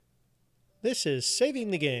This is Saving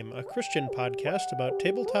the Game, a Christian podcast about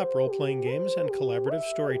tabletop role-playing games and collaborative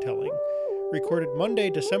storytelling. Recorded Monday,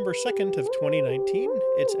 December 2nd of 2019,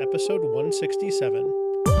 it's episode 167.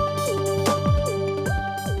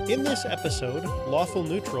 In this episode, Lawful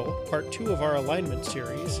Neutral, part 2 of our alignment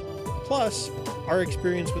series, plus our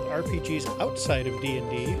experience with RPGs outside of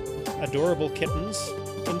D&D, adorable kittens,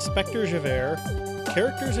 Inspector Javert,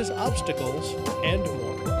 characters as obstacles, and more.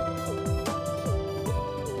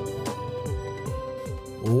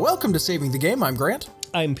 Welcome to Saving the Game. I'm Grant.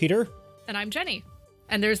 I'm Peter. And I'm Jenny.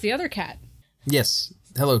 And there's the other cat. Yes.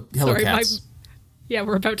 Hello, Sorry, cats.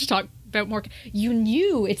 We're about to talk about more. You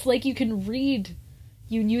knew. It's like you can read.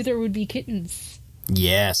 You knew there would be kittens.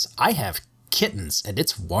 Yes, I have kittens, and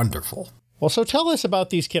it's wonderful. Well, so tell us about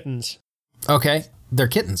these kittens. Okay, they're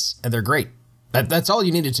kittens, and they're great. That's all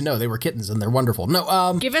you needed to know. They were kittens, and they're wonderful.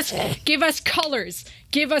 No, Give us colors.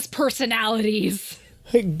 Give us personalities.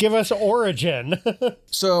 Give us origin.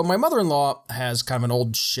 So my mother-in-law has kind of an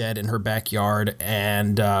old shed in her backyard,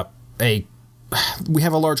 and we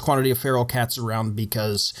have a large quantity of feral cats around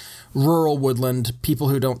because rural woodland, people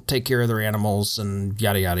who don't take care of their animals, and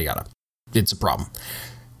yada, yada, yada. It's a problem.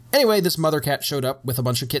 Anyway, this mother cat showed up with a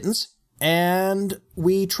bunch of kittens, and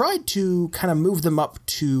we tried to kind of move them up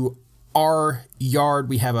to our yard.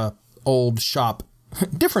 We have a old shop,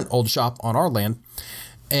 different old shop on our land,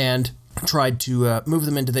 and tried to move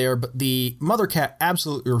them into there, but the mother cat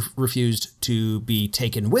absolutely refused to be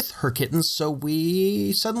taken with her kittens, so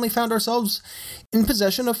we suddenly found ourselves in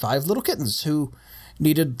possession of 5 little kittens who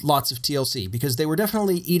needed lots of TLC because they were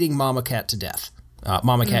definitely eating Mama Cat to death.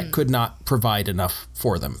 Mama Cat could not provide enough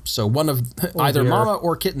for them, so one of either Mama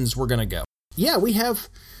or kittens were going to go. Yeah, we have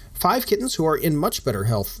 5 kittens who are in much better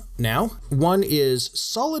health now. One is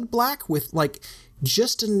solid black with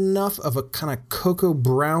just enough of a kind of cocoa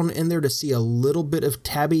brown in there to see a little bit of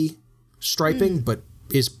tabby striping, but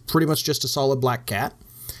is pretty much just a solid black cat.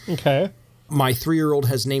 Okay. My 3-year-old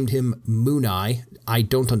has named him Moon Eye. I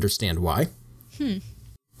don't understand why.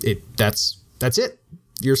 That's it.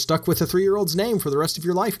 You're stuck with a 3-year-old's name for the rest of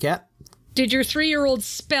your life, cat. Did your 3-year-old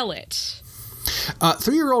spell it?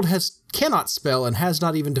 3-year-old cannot spell and has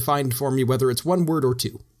not even defined for me whether it's one word or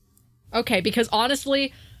 2. Okay, because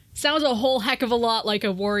honestly, sounds a whole heck of a lot like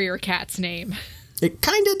a warrior cat's name. It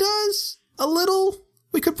kind of does. A little.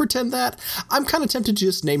 We could pretend that. I'm kind of tempted to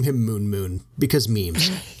just name him Moon because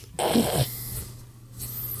memes.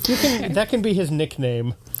 That can be his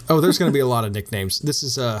nickname. Oh, there's going to be a lot of nicknames. This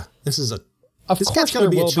cat's going to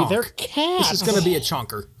be a chonk. They're cats. This is going to be a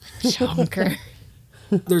chonker. Chonker.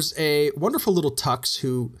 There's a wonderful little Tux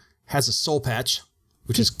who has a soul patch,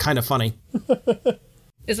 which is kind of funny.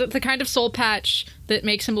 Is it the kind of soul patch that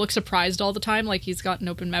makes him look surprised all the time, like he's got an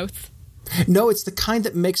open mouth? No, it's the kind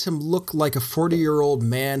that makes him look like a 40-year-old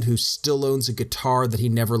man who still owns a guitar that he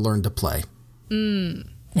never learned to play.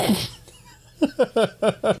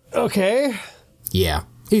 Okay. Yeah,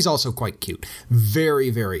 he's also quite cute.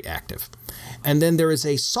 Very, very active. And then there is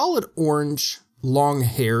a solid orange,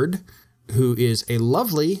 long-haired, who is a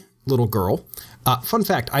lovely little girl. Fun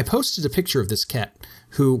fact, I posted a picture of this cat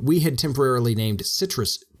who we had temporarily named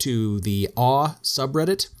Citrus to the Awe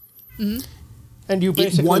subreddit. Mm-hmm. And you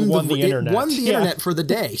basically won the internet. It won the internet for the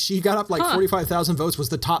day. She got up 45,000 votes, was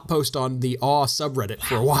the top post on the Awe subreddit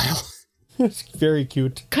for a while. It's very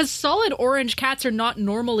cute. Because solid orange cats are not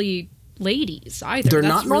normally ladies either. They're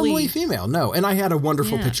not normally female, no. And I had a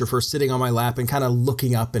wonderful picture of her sitting on my lap and kind of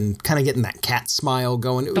looking up and kind of getting that cat smile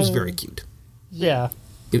going. It was very cute. Yeah.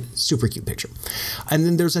 Super cute picture. And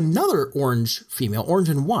then there's another orange female, orange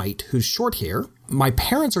and white, who's short hair. My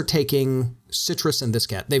parents are taking Citrus and this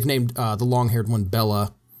cat. They've named the long-haired one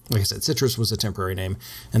Bella. Like I said, Citrus was a temporary name,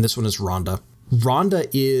 and this one is Rhonda. Rhonda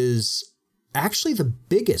is actually the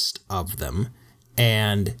biggest of them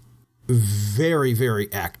and very, very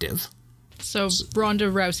active. So Ronda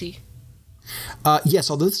Rousey. Yes,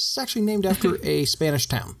 although this is actually named after a Spanish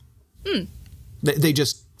town. They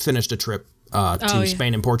just finished a trip to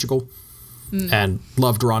Spain and Portugal and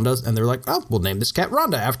loved Rhonda. And they're like, oh, we'll name this cat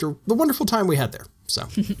Rhonda after the wonderful time we had there. So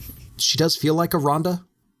she does feel like a Rhonda.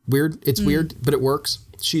 Weird. It's weird, but it works.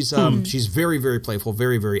 She's very, very playful,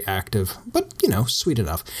 very, very active, but, sweet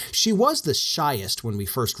enough. She was the shyest when we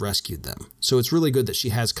first rescued them. So it's really good that she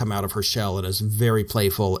has come out of her shell and is very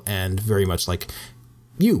playful and very much like,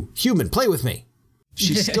 you, human, play with me.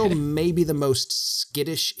 She's still maybe the most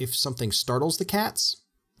skittish if something startles the cats,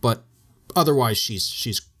 but otherwise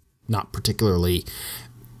she's not particularly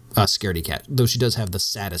a scaredy cat, though she does have the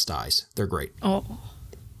saddest eyes. They're great. Oh.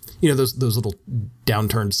 Those little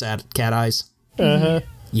downturned sad cat eyes? Uh-huh.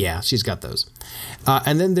 Yeah, she's got those.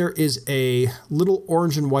 And then there is a little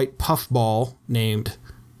orange and white puffball named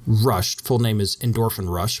Rush. Full name is Endorphin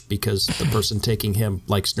Rush because the person taking him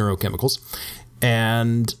likes neurochemicals.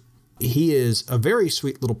 And he is a very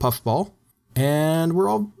sweet little puffball. And we're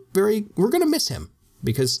going to miss him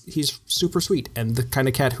because he's super sweet and the kind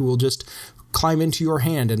of cat who will just climb into your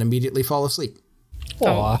hand and immediately fall asleep.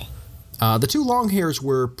 Aw. The two long hairs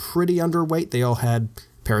were pretty underweight. They all had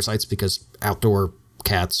parasites because outdoor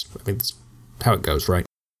cats, I mean, that's how it goes, right?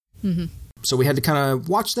 Mm-hmm. So we had to kind of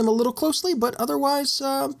watch them a little closely, but otherwise,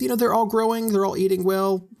 they're all growing. They're all eating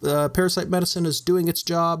well. Parasite medicine is doing its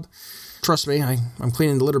job. Trust me, I'm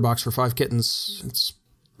cleaning the litter box for 5 kittens.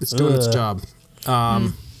 It's doing its job.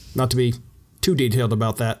 Not to be too detailed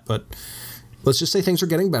about that, but let's just say things are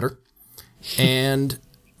getting better. And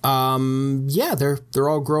they're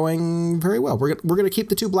all growing very well. We're going to keep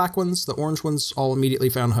the 2 black ones. The orange ones all immediately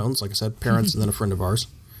found homes. Like I said, parents and then a friend of ours.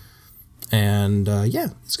 And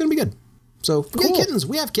it's going to be good. So we got kittens.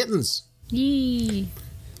 We have kittens. Yee.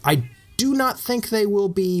 I do not think they will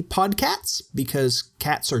be podcats because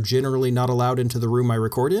cats are generally not allowed into the room I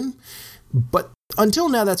record in. But until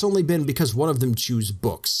now, that's only been because one of them chews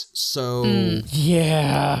books. So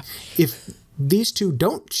Yeah. If these 2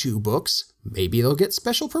 don't chew books, maybe they'll get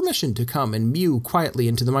special permission to come and mew quietly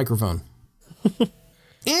into the microphone.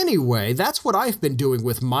 Anyway, that's what I've been doing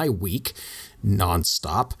with my week,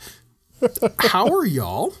 nonstop. How are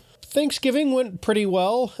y'all? Thanksgiving went pretty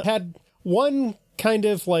well. Had one kind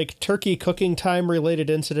of like turkey cooking time related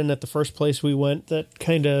incident at the first place we went that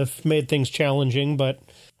kind of made things challenging, but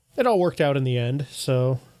it all worked out in the end.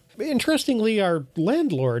 So interestingly, our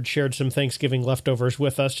landlord shared some Thanksgiving leftovers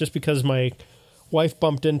with us just because my wife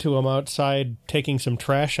bumped into him outside taking some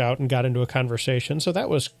trash out and got into a conversation. So that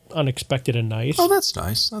was unexpected and nice. Oh, that's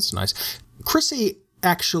nice. That's nice. Chrissy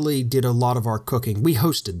actually did a lot of our cooking. We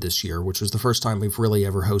hosted this year, which was the first time we've really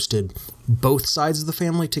ever hosted both sides of the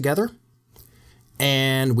family together.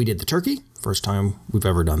 And we did the turkey, first time we've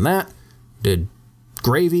ever done that. Did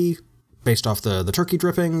gravy based off the turkey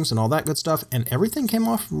drippings and all that good stuff. And everything came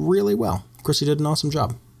off really well. Chrissy did an awesome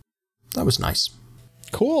job. That was nice.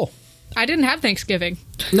 Cool. I didn't have Thanksgiving.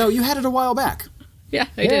 No, you had it a while back. Yeah,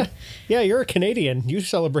 I did. Yeah, you're a Canadian. You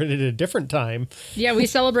celebrated at a different time. Yeah, we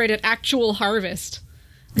celebrated actual harvest.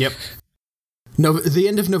 Yep. No, the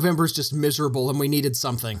end of November is just miserable and we needed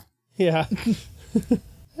something. Yeah.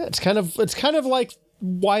 It's kind of like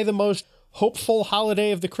why the most hopeful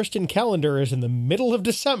holiday of the Christian calendar is in the middle of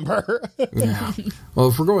December. Yeah. Well,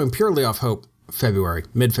 if we're going purely off hope, February,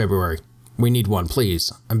 mid-February, we need one,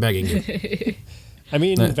 please. I'm begging you. I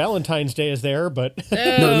mean, Valentine's Day is there, but...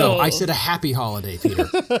 No, I said a happy holiday, Peter.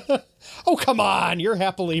 Oh, come on. You're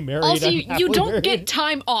happily married. Also, you don't married. get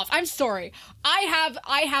time off. I'm sorry. I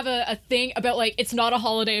have a thing about, like, it's not a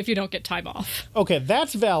holiday if you don't get time off. Okay,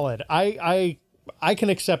 that's valid. I can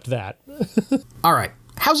accept that. All right.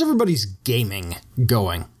 How's everybody's gaming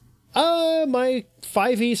going? My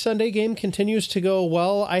 5e Sunday game continues to go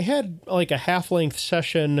well. I had, like, a half-length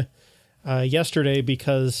session yesterday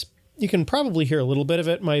because... You can probably hear a little bit of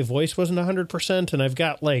it. My voice wasn't 100%, and I've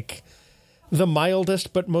got, like, the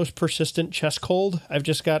mildest but most persistent chest cold. I've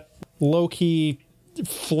just got low-key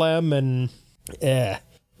phlegm and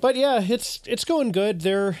But yeah, it's going good.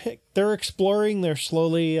 They're exploring. They're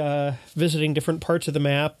slowly visiting different parts of the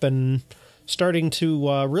map and starting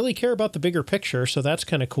to really care about the bigger picture, so that's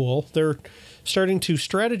kind of cool. They're starting to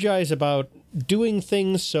strategize about doing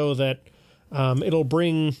things so that it'll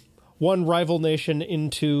bring... one rival nation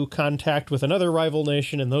into contact with another rival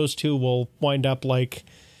nation, and those two will wind up, like,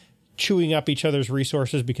 chewing up each other's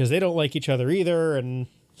resources because they don't like each other either, and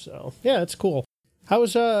so, yeah, it's cool.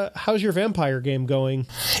 How's your vampire game going?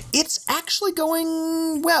 It's actually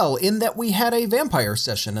going well, in that we had a vampire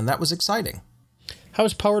session, and that was exciting.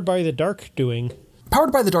 How's Powered by the Dark doing?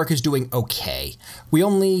 Powered by the Dark is doing okay. We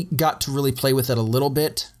only got to really play with it a little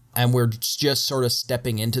bit, and we're just sort of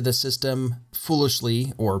stepping into the system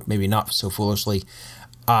foolishly, or maybe not so foolishly.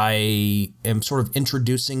 I am sort of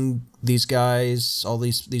introducing these guys, all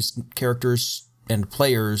these characters and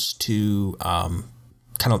players to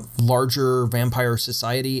kind of larger vampire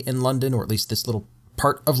society in London, or at least this little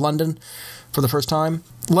part of London for the first time.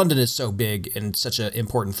 London is so big and such an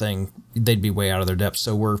important thing, they'd be way out of their depth.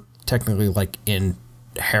 So we're technically like in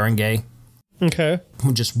Haringey. Okay.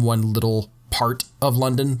 Just one little part of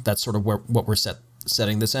London. That's sort of what we're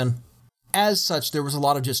setting this in. As such, there was a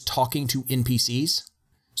lot of just talking to NPCs,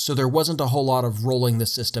 so there wasn't a whole lot of rolling the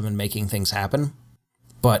system and making things happen,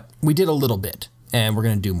 but we did a little bit, and we're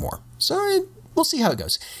going to do more. So we'll see how it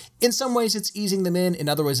goes. In some ways, it's easing them in. In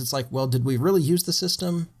other ways, it's like, well, did we really use the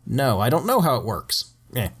system? No, I don't know how it works.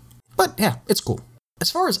 But yeah, it's cool. As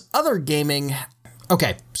far as other gaming,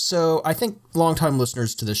 okay, so I think longtime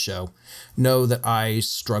listeners to this show know that I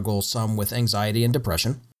struggle some with anxiety and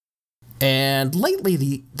depression. And lately,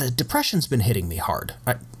 the depression's been hitting me hard.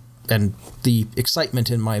 And the excitement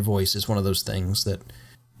in my voice is one of those things that,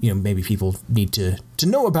 maybe people need to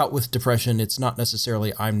know about with depression. It's not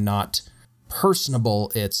necessarily I'm not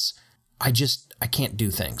personable. It's I can't do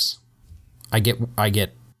things. I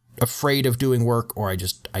get afraid of doing work, or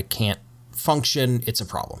I can't function. It's a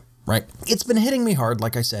problem, right? It's been hitting me hard,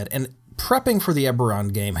 like I said, and prepping for the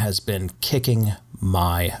Eberron game has been kicking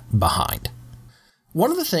my behind. One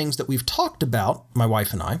of the things that we've talked about, my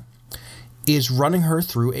wife and I, is running her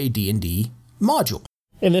through a D&D module.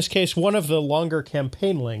 In this case, one of the longer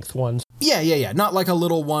campaign length ones. Yeah. Not like a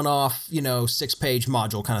little one-off, 6-page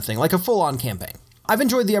module kind of thing, like a full-on campaign. I've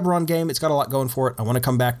enjoyed the Eberron game. It's got a lot going for it. I want to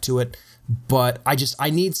come back to it, but I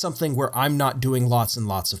need something where I'm not doing lots and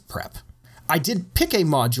lots of prep. I did pick a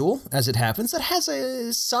module, as it happens, that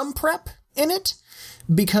has some prep in it,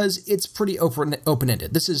 because it's pretty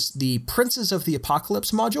open-ended. This is the Princes of the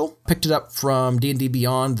Apocalypse module. Picked it up from D&D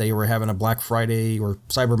Beyond. They were having a Black Friday or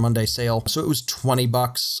Cyber Monday sale, so it was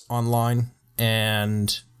 $20 online.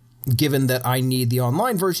 And given that I need the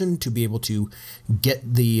online version to be able to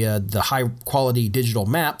get the high-quality digital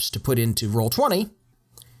maps to put into Roll20,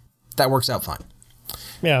 that works out fine.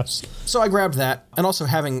 Yeah. So I grabbed that, and also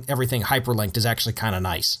having everything hyperlinked is actually kind of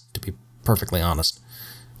nice, to be perfectly honest.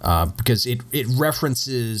 Because it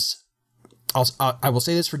references, I will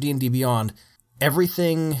say this for D&D Beyond,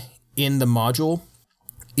 everything in the module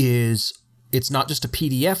it's not just a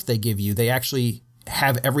PDF they give you, they actually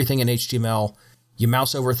have everything in HTML. You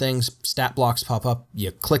mouse over things, stat blocks pop up,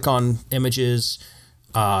 you click on images,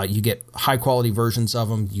 you get high quality versions of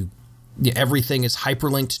them, everything is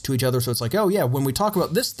hyperlinked to each other, so it's like, oh yeah, when we talk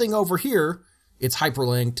about this thing over here, it's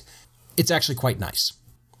hyperlinked. It's actually quite nice.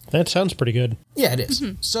 That sounds pretty good. Yeah, it is.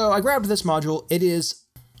 Mm-hmm. So I grabbed this module. It is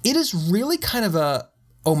really kind of a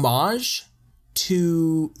homage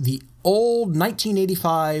to the old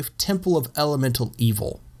 1985 Temple of Elemental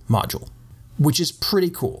Evil module, which is pretty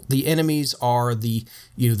cool. The enemies are the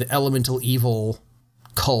elemental evil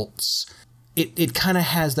cults. It kind of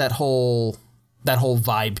has that whole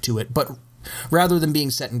vibe to it, but rather than being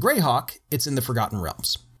set in Greyhawk, it's in the Forgotten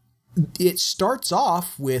Realms. It starts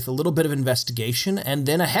off with a little bit of investigation and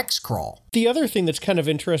then a hex crawl. The other thing that's kind of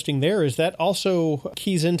interesting there is that also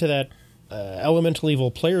keys into that Elemental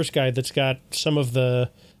Evil Player's Guide that's got some of the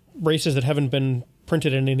races that haven't been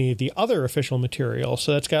printed in any of the other official material.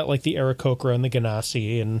 So that's got like the Aarakocra and the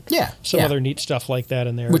Genasi and some other neat stuff like that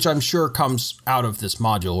in there. Which I'm sure comes out of this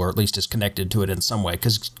module, or at least is connected to it in some way,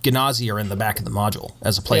 because Genasi are in the back of the module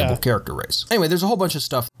as a playable character race. Anyway, there's a whole bunch of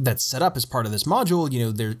stuff that's set up as part of this module.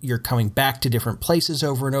 You're coming back to different places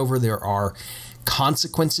over and over. There are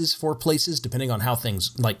consequences for places, depending on how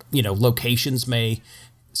things, locations may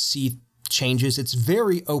see changes. It's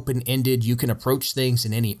very open-ended. You can approach things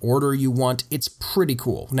in any order you want. It's pretty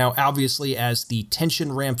cool. Now, obviously, as the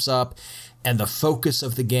tension ramps up and the focus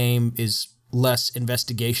of the game is less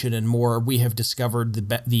investigation and more we have discovered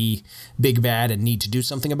the big bad and need to do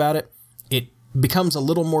something about it, it becomes a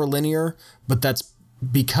little more linear, but that's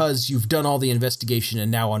because you've done all the investigation and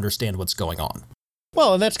now understand what's going on.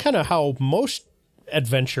 Well, and that's kind of how most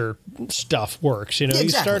adventure stuff works. Exactly. You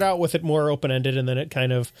start out with it more open-ended, and then it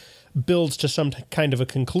kind of builds to some kind of a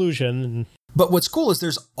conclusion. But what's cool is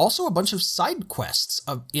there's also a bunch of side quests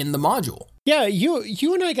in the module. Yeah, you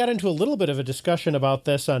and I got into a little bit of a discussion about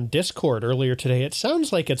this on Discord earlier today. It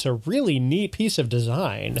sounds like it's a really neat piece of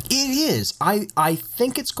design. It is. I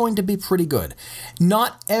think it's going to be pretty good.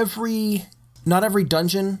 Not every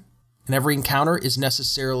dungeon and every encounter is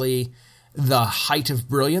necessarily the height of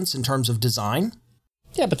brilliance in terms of design.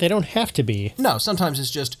 Yeah, but they don't have to be. No, sometimes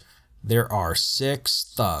it's just, there are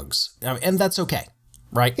 6 thugs. And that's okay,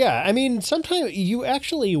 right? Yeah, I mean, sometimes you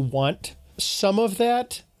actually want some of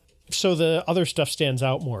that so the other stuff stands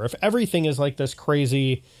out more. If everything is like this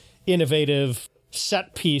crazy, innovative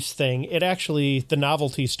set piece thing, the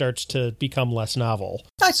novelty starts to become less novel.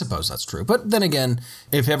 I suppose that's true. But then again,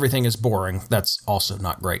 if everything is boring, that's also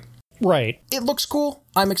not great. Right. It looks cool.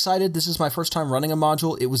 I'm excited. This is my first time running a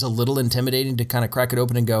module. It was a little intimidating to kind of crack it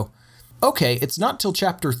open and go, okay, it's not till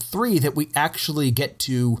chapter 3 that we actually get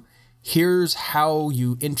to, here's how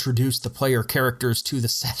you introduce the player characters to the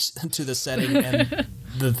setting and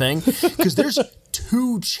the thing. Because there's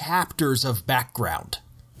 2 chapters of background.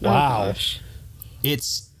 Wow.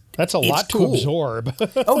 That's a lot to absorb.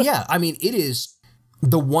 Oh, yeah. I mean, it is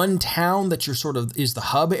the one town that you're sort of is the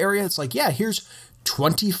hub area. It's like, yeah, here's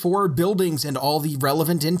 24 buildings and all the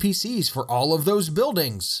relevant NPCs for all of those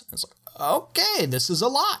buildings. It's like, okay, this is a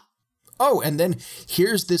lot. Oh, and then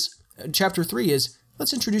here's this, chapter 3 is,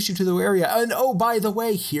 let's introduce you to the area. And oh, by the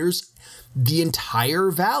way, here's the entire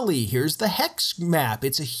valley. Here's the hex map.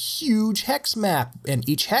 It's a huge hex map, and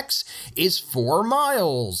each hex is 4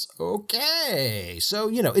 miles. Okay. So,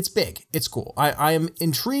 it's big. It's cool. I am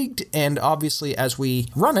intrigued, and obviously as we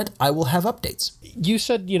run it, I will have updates. You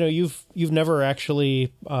said, you've never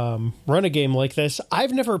actually run a game like this.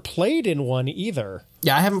 I've never played in one either.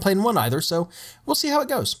 Yeah, I haven't played in one either, so we'll see how it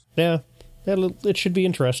goes. Yeah, it should be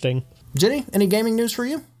interesting. Jenny, any gaming news for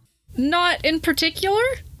you? Not in particular.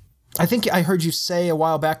 I think I heard you say a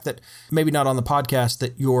while back that, maybe not on the podcast,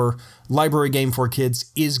 that your library game for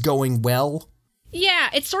kids is going well. Yeah,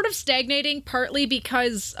 it's sort of stagnating, partly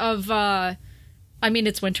because of,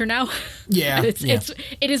 it's winter now. Yeah. It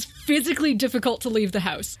is physically difficult to leave the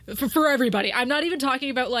house for everybody. I'm not even talking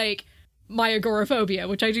about, like, my agoraphobia,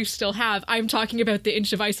 which I do still have. I'm talking about the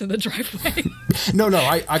inch of ice in the driveway. No,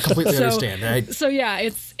 I completely understand. So yeah,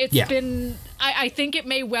 it's been, I think it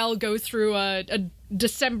may well go through a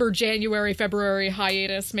December, January, February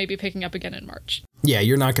hiatus, maybe picking up again in March. Yeah,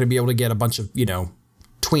 you're not going to be able to get a bunch of,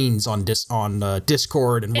 tweens on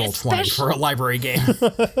Discord and Roll20 for a library game.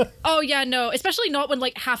 Oh yeah, no, especially not when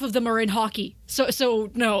like half of them are in hockey.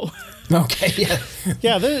 So no. Okay, yeah.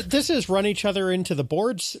 Yeah, this is run each other into the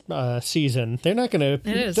boards season. They're not going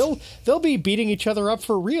to. They'll be beating each other up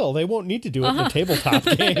for real. They won't need to do it in a tabletop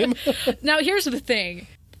game. Now here's the thing.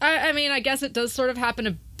 I guess it does sort of happen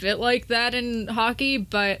a bit like that in hockey,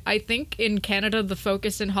 but I think in Canada the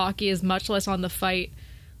focus in hockey is much less on the fight.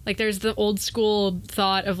 Like, there's the old school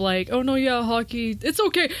thought of like, oh no, yeah, hockey, it's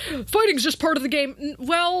okay, fighting's just part of the game.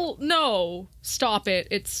 Well, no, stop it.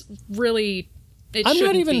 It's really, I'm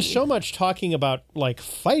not even be. so much talking about like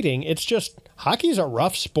fighting. It's just hockey's a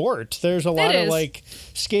rough sport. There's a lot of like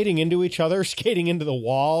skating into each other, skating into the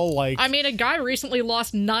wall. Like, a guy recently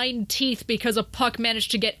lost 9 teeth because a puck managed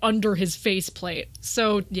to get under his faceplate.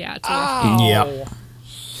 So yeah, it's yeah.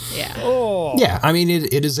 Yeah. Oh. Yeah,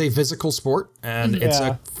 it is a physical sport, and it's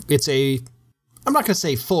a I'm not going to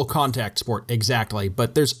say full contact sport exactly,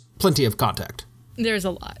 but there's plenty of contact. There's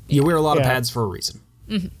a lot. Yeah. You wear a lot of pads for a reason.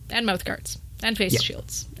 Mm-hmm. And mouth guards. And face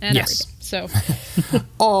shields. And everything. So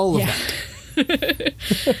all of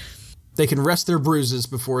that. They can rest their bruises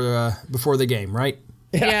before the game, right?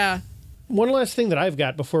 Yeah. One last thing that I've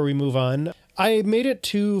got before we move on. I made it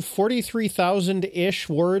to 43,000-ish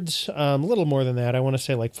words, a little more than that. I want to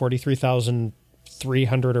say like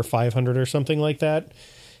 43,300 or 500 or something like that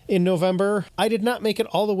in November. I did not make it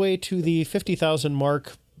all the way to the 50,000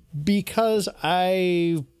 mark because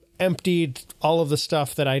I emptied all of the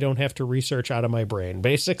stuff that I don't have to research out of my brain,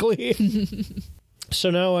 basically.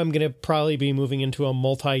 So now I'm going to probably be moving into a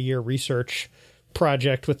multi-year research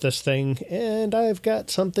project with this thing, and I've got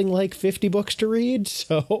something like 50 books to read,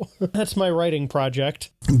 so that's my writing project.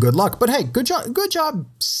 Good luck. But hey, good job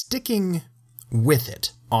sticking with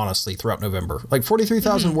it, honestly, throughout November. Like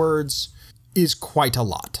 43,000 words is quite a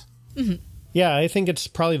lot. Mm-hmm. Yeah, I think it's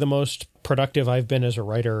probably the most productive I've been as a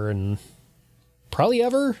writer in probably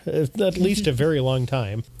ever, at least a very long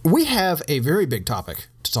time. We have a very big topic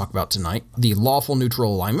to talk about tonight, the lawful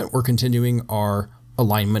neutral alignment. We're continuing our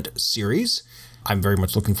alignment series. I'm very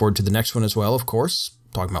much looking forward to the next one as well, of course,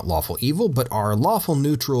 talking about lawful evil, but our lawful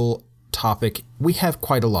neutral topic, we have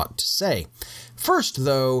quite a lot to say. First,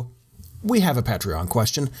 though, we have a Patreon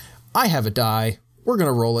question. I have a die. We're going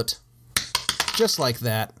to roll it just like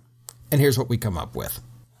that. And here's what we come up with.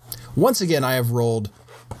 Once again, I have rolled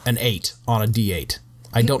an 8 on a D8.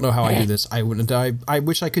 I don't know how I do this. I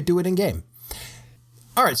wish I could do it in game.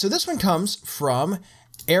 All right, so this one comes from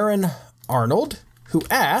Aaron Arnold, who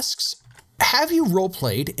asks, have you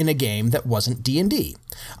role-played in a game that wasn't D&D?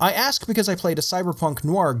 I ask because I played a cyberpunk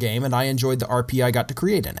noir game and I enjoyed the RP I got to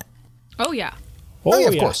create in it. Oh, yeah. Oh, yeah,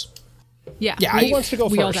 of course. Yeah. Who wants to go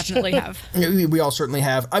first? We all definitely have. We all certainly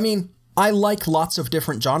have. I like lots of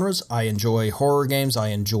different genres. I enjoy horror games. I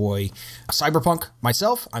enjoy cyberpunk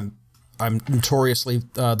myself. I'm notoriously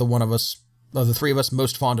the one of us, of the three of us,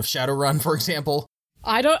 most fond of Shadowrun, for example.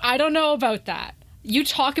 I don't know about that. You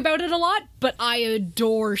talk about it a lot, but I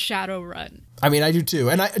adore Shadowrun. I do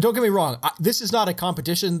too. And don't get me wrong, this is not a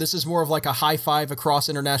competition. This is more of like a high five across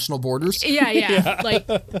international borders. Yeah. Like,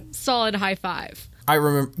 solid high five. I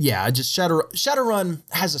remember, just Shadowrun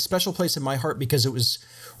has a special place in my heart because it was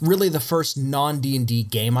really the first non-D&D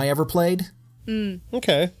game I ever played.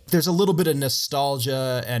 Okay. There's a little bit of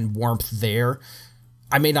nostalgia and warmth there.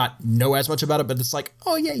 I may not know as much about it, but it's like,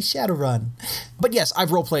 oh yay, Shadowrun. But yes,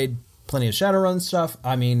 I've role-played plenty of Shadowrun stuff.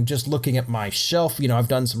 I mean, just looking at my shelf, I've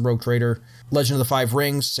done some Rogue Trader, Legend of the Five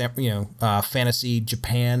Rings, fantasy,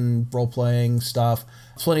 Japan role-playing stuff,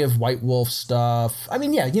 plenty of White Wolf stuff. I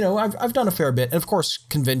mean, yeah, I've done a fair bit. And of course,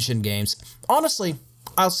 convention games. Honestly,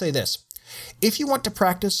 I'll say this. If you want to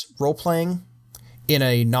practice role-playing in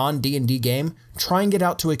a non-D&D game, try and get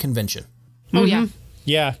out to a convention. Oh, yeah.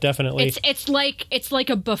 Yeah, definitely. It's like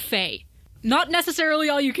a buffet. Not necessarily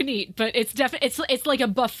all you can eat, but it's like a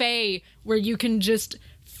buffet where you can just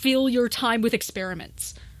fill your time with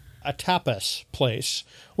experiments. A tapas place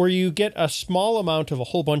where you get a small amount of a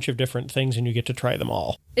whole bunch of different things and you get to try them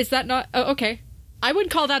all. Is that not... Oh, okay. I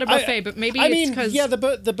would call that a buffet, but maybe it's because... Yeah,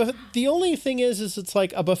 the only thing is it's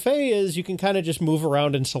like a buffet is you can kind of just move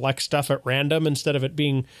around and select stuff at random instead of it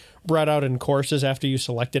being brought out in courses after you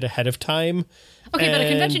select it ahead of time. Okay, but a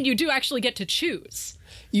convention you do actually get to choose.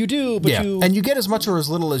 You do, but and you get as much or as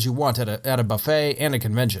little as you want at a buffet and a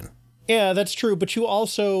convention. Yeah, that's true, but you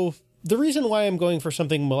also... The reason why I'm going for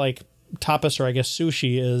something like tapas or I guess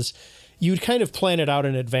sushi is you'd kind of plan it out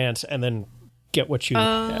in advance and then get what you...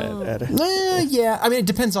 Yeah, I mean, it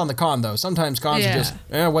depends on the con, though. Sometimes cons are just,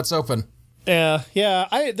 what's open? Yeah,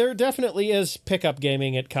 there definitely is pickup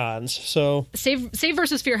gaming at cons, so... Save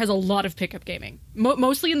vs. Fear has a lot of pickup gaming.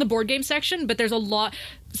 Mostly in the board game section, but there's a lot...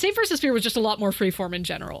 Save vs. Fear was just a lot more freeform in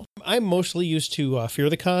general. I'm mostly used to Fear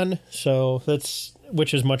the Con,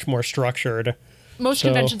 which is much more structured. Most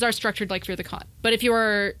conventions are structured like Fear the Con. But if you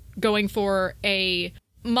are going for a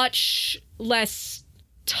much less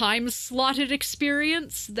time-slotted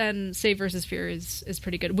experience, then Save vs. Fear is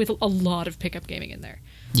pretty good, with a lot of pickup gaming in there.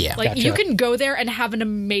 Yeah. Like, gotcha. You can go there and have an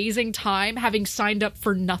amazing time having signed up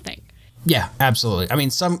for nothing. Yeah, absolutely. I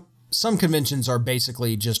mean, some conventions are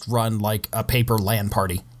basically just run like a paper LAN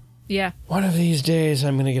party. Yeah. One of these days,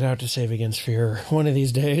 I'm going to get out to Save Against Fear. One of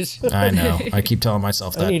these days. I know. I keep telling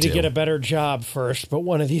myself that, I need too. to get a better job first, but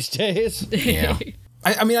one of these days. Yeah.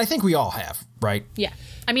 I mean, I think we all have, right? Yeah.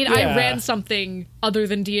 I mean, I ran something other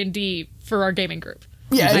than D&D for our gaming group.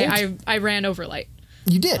 Yeah. I ran Overlight.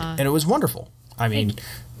 You did, and it was wonderful. I mean,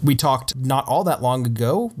 we talked not all that long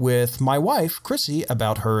ago with my wife, Chrissy,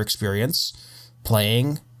 about her experience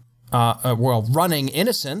playing, running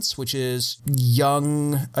Innocence, which is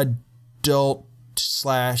young adult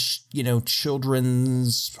 /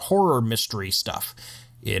 children's horror mystery stuff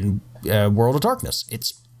in World of Darkness.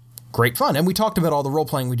 It's great fun. And we talked about all the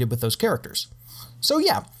role-playing we did with those characters. So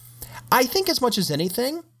yeah, I think as much as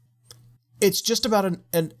anything, it's just about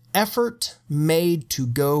an effort made to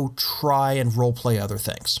go try and role-play other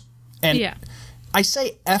things. And I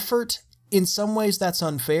say effort, in some ways that's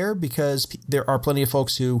unfair because there are plenty of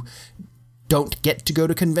folks who don't get to go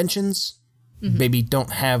to conventions, maybe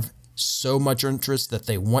don't have so much interest that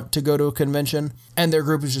they want to go to a convention, and their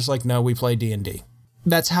group is just like, no, we play D&D.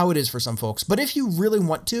 That's how it is for some folks. But if you really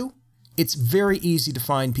want to, it's very easy to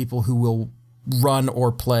find people who will run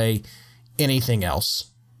or play anything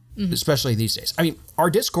else, especially these days. I mean, our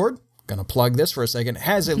Discord, gonna plug this for a second,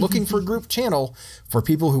 has a looking for group channel for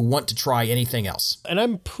people who want to try anything else. And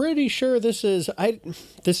I'm pretty sure this is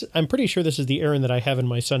the Aaron that I have in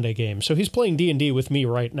my Sunday game. So he's playing D&D with me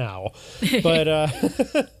right now. But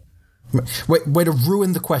way to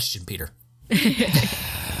ruin the question, Peter.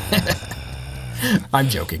 I'm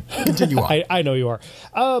joking. Continue on. I know you are.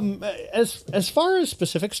 As far as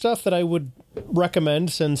specific stuff that I would recommend,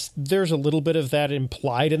 since there's a little bit of that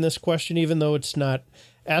implied in this question, even though it's not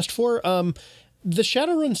asked for, the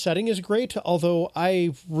Shadowrun setting is great, although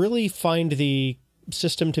I really find the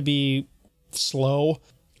system to be slow.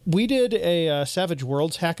 We did a Savage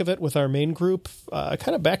Worlds hack of it with our main group,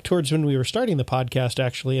 kind of back towards when we were starting the podcast,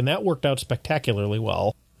 actually, and that worked out spectacularly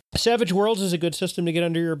well. Savage Worlds is a good system to get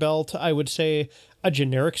under your belt. I would say a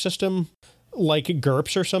generic system like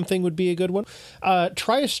GURPS or something would be a good one.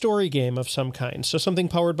 Try a story game of some kind. So something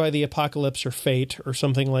powered by the Apocalypse or Fate or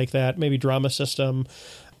something like that, maybe drama system.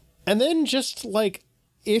 And then just like,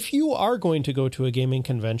 if you are going to go to a gaming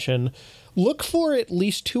convention, look for at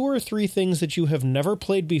least 2 or 3 things that you have never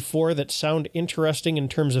played before that sound interesting in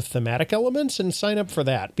terms of thematic elements and sign up for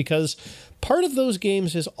that, because part of those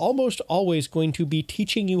games is almost always going to be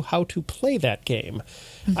teaching you how to play that game.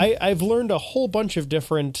 I've learned a whole bunch of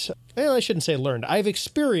different... Well, I shouldn't say learned. I've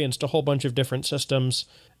experienced a whole bunch of different systems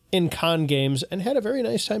in con games and had a very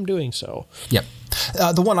nice time doing so. Yep.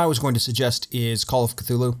 The one I was going to suggest is Call of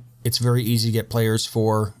Cthulhu. It's very easy to get players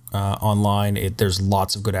for online. There's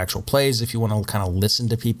lots of good actual plays if you want to kind of listen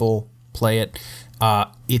to people play it.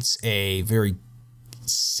 It's a very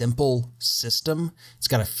simple system. It's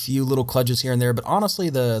got a few little kludges here and there, but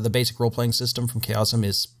honestly, the basic role-playing system from Chaosium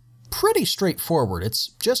is pretty straightforward. It's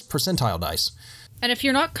just percentile dice. And if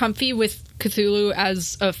you're not comfy with Cthulhu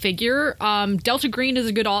as a figure, Delta Green is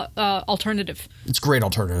a good alternative. It's a great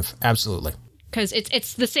alternative, absolutely. Because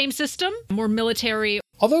it's the same system, more military.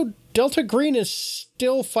 Although Delta Green is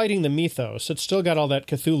still fighting the mythos. It's still got all that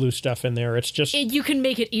Cthulhu stuff in there. It's just... You can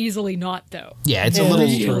make it easily not, though. Yeah, it's a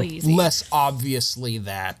little less obviously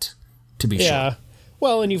that, to be sure. Yeah.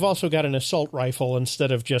 Well, and you've also got an assault rifle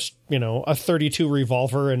instead of just, a .32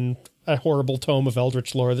 revolver and a horrible tome of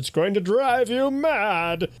Eldritch lore that's going to drive you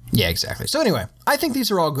mad. Yeah, exactly. So anyway, I think these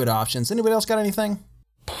are all good options. Anybody else got anything?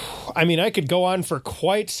 I mean, I could go on for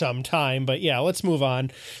quite some time, but yeah, let's move on.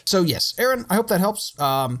 So yes, Aaron, I hope that helps.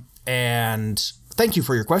 And thank you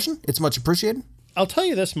for your question. It's much appreciated. I'll tell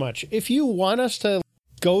you this much. If you want us to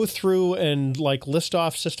go through and list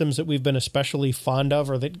off systems that we've been especially fond of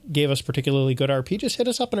or that gave us particularly good RP, just hit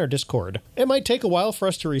us up in our Discord. It might take a while for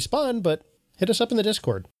us to respond, but hit us up in the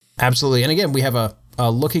Discord. Absolutely. And again, we have a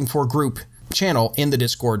looking for group channel in the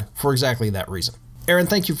Discord for exactly that reason. Aaron,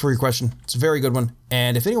 thank you for your question. It's a very good one.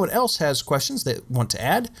 And if anyone else has questions they want to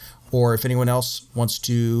add, or if anyone else wants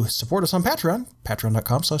to support us on Patreon,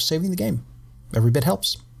 patreon.com/savingthegame. Every bit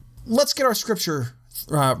helps. Let's get our scripture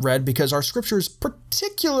read, because our scripture is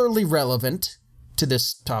particularly relevant to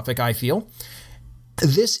this topic, I feel.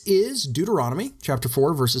 This is Deuteronomy chapter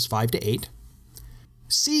 4, verses 5 to 8.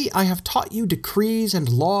 See, I have taught you decrees and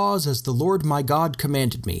laws as the Lord my God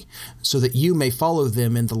commanded me, so that you may follow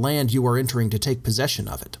them in the land you are entering to take possession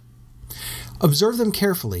of it. Observe them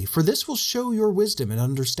carefully, for this will show your wisdom and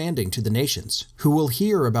understanding to the nations, who will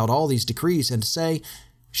hear about all these decrees and say,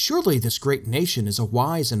 surely this great nation is a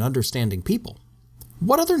wise and understanding people.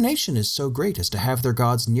 What other nation is so great as to have their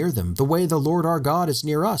gods near them, the way the Lord our God is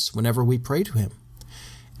near us whenever we pray to him?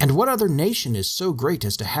 And what other nation is so great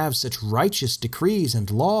as to have such righteous decrees and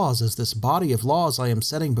laws as this body of laws I am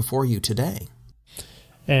setting before you today?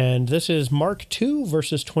 And this is Mark 2,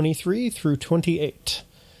 verses 23 through 28.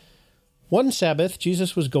 One Sabbath,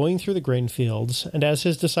 Jesus was going through the grain fields, and as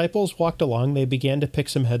his disciples walked along, they began to pick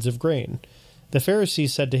some heads of grain. The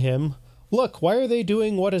Pharisees said to him, "Look, why are they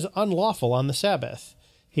doing what is unlawful on the Sabbath?"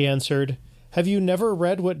 He answered, "Have you never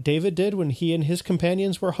read what David did when he and his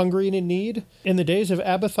companions were hungry and in need? In the days of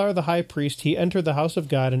Abiathar the high priest, he entered the house of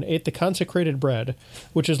God and ate the consecrated bread,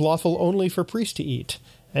 which is lawful only for priests to eat,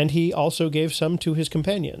 and he also gave some to his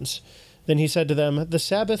companions. Then he said to them, the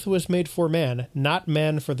Sabbath was made for man, not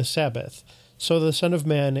man for the Sabbath. So the Son of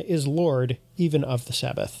Man is Lord even of the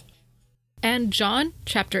Sabbath." And John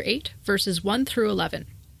chapter 8, verses 1 through 11.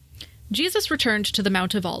 Jesus returned to the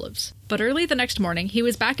Mount of Olives, but early the next morning he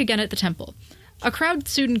was back again at the temple. A crowd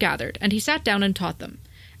soon gathered, and he sat down and taught them.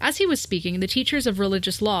 As he was speaking, the teachers of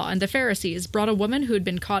religious law and the Pharisees brought a woman who had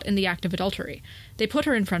been caught in the act of adultery. They put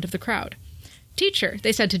her in front of the crowd. "Teacher,"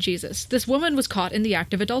 they said to Jesus, "this woman was caught in the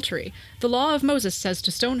act of adultery. The law of Moses says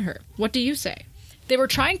to stone her. What do you say?" They were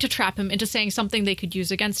trying to trap him into saying something they could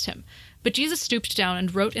use against him. But Jesus stooped down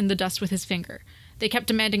and wrote in the dust with his finger. They kept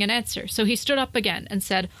demanding an answer, so he stood up again and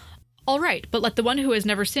said, "All right, but let the one who has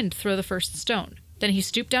never sinned throw the first stone." Then he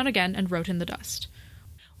stooped down again and wrote in the dust.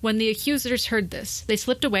 When the accusers heard this, they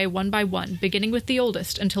slipped away one by one, beginning with the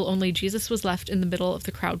oldest, until only Jesus was left in the middle of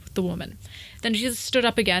the crowd with the woman. Then Jesus stood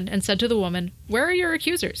up again and said to the woman, "Where are your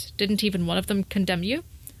accusers? Didn't even one of them condemn you?"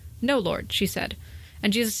 "No, Lord," she said.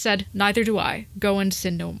 And Jesus said, "Neither do I. Go and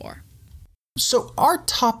sin no more." So our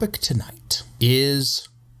topic tonight is,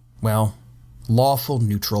 well, lawful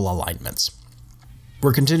neutral alignments.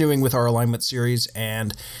 We're continuing with our alignment series,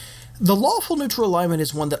 and the lawful neutral alignment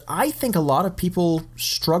is one that I think a lot of people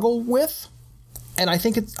struggle with. And I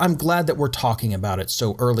think I'm glad that we're talking about it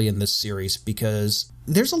so early in this series, because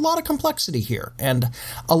there's a lot of complexity here and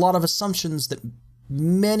a lot of assumptions that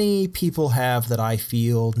many people have that I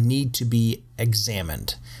feel need to be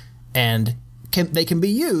examined. And they can be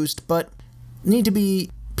used, but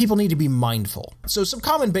people need to be mindful. So some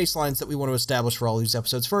common baselines that we want to establish for all these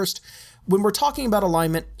episodes. First, when we're talking about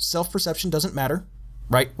alignment, self-perception doesn't matter,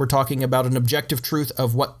 right? We're talking about an objective truth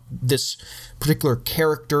of what this particular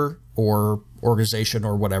character or organization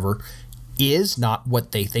or whatever is, not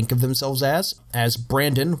what they think of themselves as. As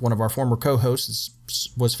Brandon, one of our former co-hosts,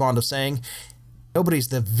 was fond of saying, nobody's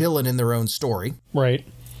the villain in their own story. Right.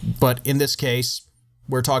 But in this case,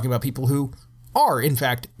 we're talking about people who are, in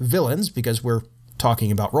fact, villains, because we're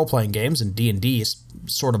talking about role-playing games and D&D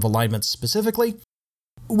sort of alignments specifically.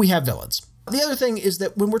 We have villains. The other thing is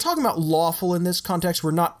that when we're talking about lawful in this context,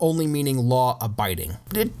 we're not only meaning law-abiding.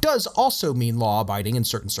 It does also mean law-abiding in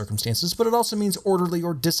certain circumstances, but it also means orderly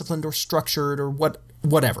or disciplined or structured or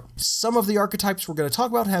whatever. Some of the archetypes we're going to talk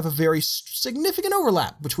about have a very significant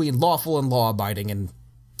overlap between lawful and law-abiding, and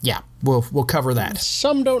Yeah, we'll cover that.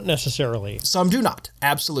 Some don't necessarily. Some do not.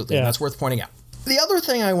 Absolutely. Yeah. And that's worth pointing out. The other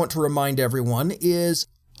thing I want to remind everyone is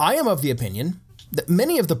I am of the opinion that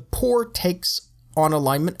many of the poor takes on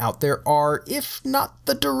alignment out there are, if not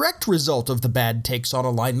the direct result of the bad takes on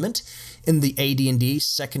alignment in the AD&D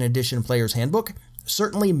 2nd edition Player's Handbook,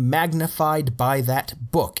 certainly magnified by that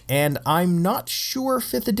book. And I'm not sure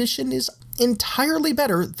 5th edition is entirely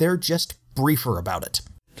better. They're just briefer about it.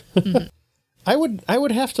 I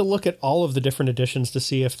would have to look at all of the different editions to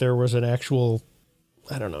see if there was an actual,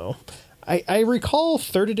 I don't know. I recall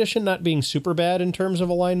 3rd edition not being super bad in terms of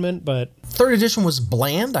alignment, but 3rd edition was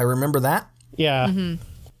bland. I remember that. yeah.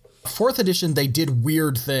 4th edition, they did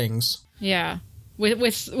weird things. Yeah. With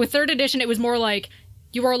 3rd edition, it was more like,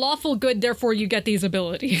 you are lawful good, therefore you get these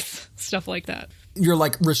abilities. Stuff like that. You're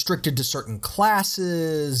like restricted to certain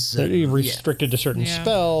classes. Restricted to certain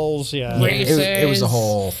spells, yeah. Yeah, it was a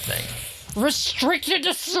whole thing. Restricted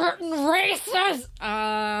to certain races!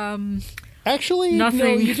 Actually, Nothing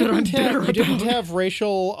no, you that I'm bitter you didn't about. have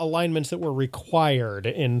racial alignments that were required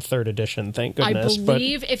in 3rd edition, thank goodness. I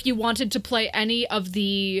believe if you wanted to play any of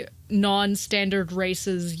the non-standard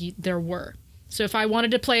races, there were. So if I wanted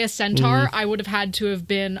to play a centaur, I would have had to have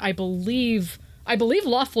been, I believe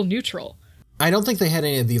lawful neutral. I don't think they had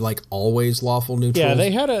any of the like always lawful neutrals. Yeah, they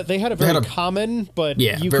had a very common, but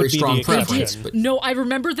you very could be strong the preference. exception. But No, I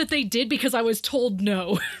remember that they did because I was told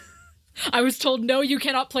no. I was told, no, you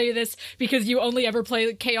cannot play this because you only ever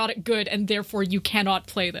play chaotic good and therefore you cannot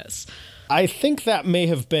play this. I think that may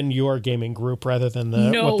have been your gaming group rather than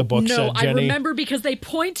what the book said, I Jenny. remember because they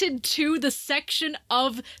pointed to the section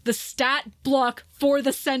of the stat block for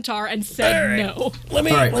the centaur and said no. Let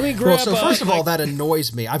me all right. grab. Well, so first of all, that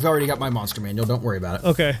annoys me. I've already got my monster manual. Don't worry about it.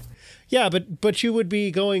 Okay, yeah, but you would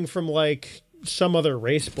be going from like some other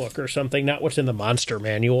race book or something, not what's in the monster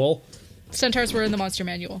manual. Centaurs were in the monster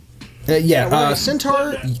manual.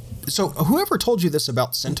 Centaur. So whoever told you this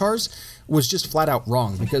about centaurs was just flat out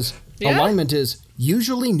wrong because alignment is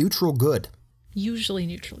usually neutral good. Usually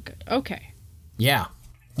neutral good. Okay. Yeah.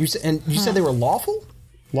 You said they were lawful?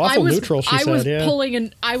 Lawful neutral, she said, yeah.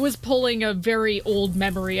 I was pulling a very old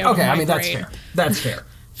memory out of Okay, my I mean, that's brain fair. That's fair.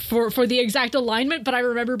 for the exact alignment, but I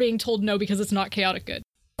remember being told no because it's not chaotic good.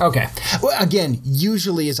 Okay. Well, again,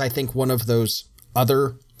 usually is, I think, one of those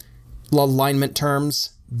other alignment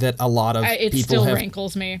terms that a lot of It people still have.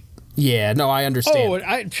 rankles me. Yeah, no, I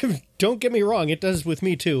understand. Don't get me wrong, it does with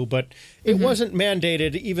me too, but it wasn't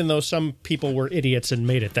mandated, even though some people were idiots and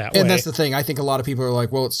made it that way. And that's the thing. I think a lot of people are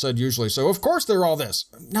like, well, it said usually, so of course they're all this.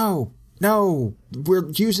 No, we're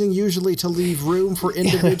using usually to leave room for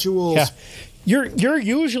individuals. Yeah. You're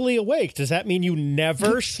usually awake. Does that mean you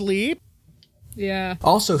never sleep? Yeah.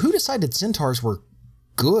 Also, who decided centaurs were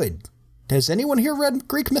good? Has anyone here read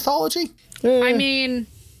Greek mythology? I mean,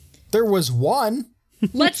 There was one.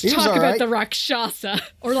 let's was talk all about right. the Rakshasa.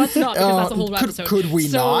 Or let's not, because that's a whole episode. Could we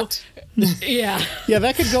not? Yeah. Yeah,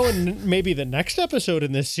 that could go in maybe the next episode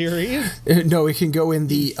in this series. No, it can go in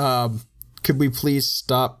the, could we please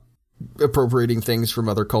stop appropriating things from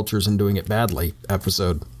other cultures and doing it badly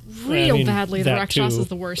episode. Real badly. The that Rakshasa too. is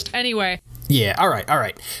the worst. Anyway. Yeah, all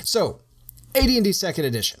right. So, AD&D 2nd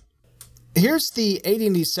edition. Here's the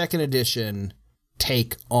AD&D 2nd edition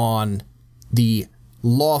take on the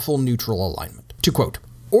lawful neutral alignment. To quote,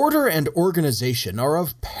 "Order and organization are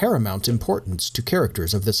of paramount importance to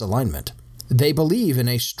characters of this alignment. They believe in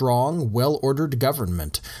a strong, well-ordered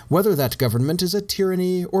government, whether that government is a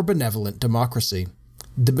tyranny or benevolent democracy.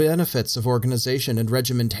 The benefits of organization and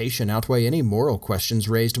regimentation outweigh any moral questions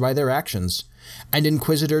raised by their actions. An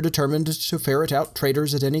inquisitor determined to ferret out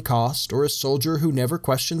traitors at any cost, or a soldier who never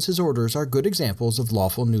questions his orders are good examples of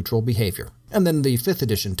lawful neutral behavior." And then the 5th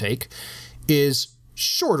edition take is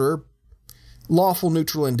shorter. Lawful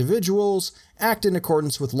neutral individuals act in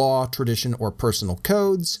accordance with law, tradition, or personal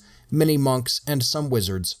codes. Many monks and some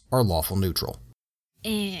wizards are lawful neutral.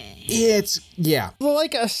 Well,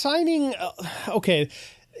 like assigning, okay,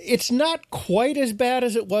 it's not quite as bad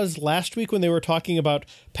as it was last week when they were talking about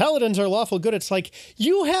paladins are lawful good. It's like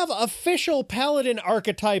you have official paladin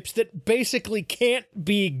archetypes that basically can't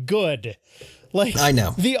be good. Like, I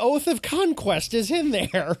know. The Oath of Conquest is in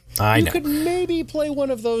there. You could maybe play one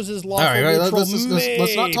of those as lawful All right, neutral.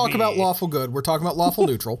 let's not talk about maybe. lawful good. We're talking about lawful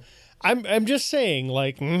neutral. I'm just saying,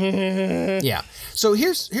 like, Yeah. So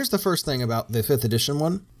here's the first thing about the 5th edition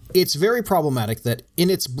one. It's very problematic that in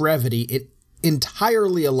its brevity, it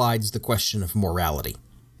entirely elides the question of morality.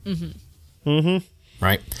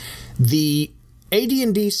 Right? The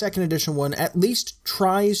AD&D 2nd edition one at least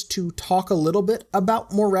tries to talk a little bit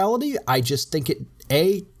about morality. I just think it,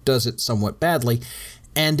 A, does it somewhat badly,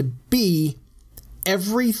 and B,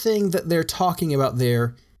 everything that they're talking about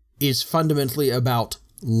there is fundamentally about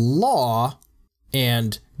law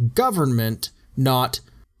and government, not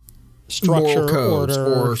Structure, moral codes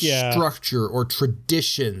order, or structure or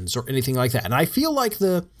traditions or anything like that. And I feel like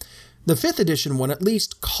the 5th edition one at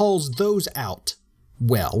least calls those out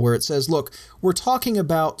well, where it says, look, we're talking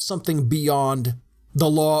about something beyond the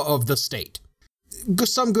law of the state.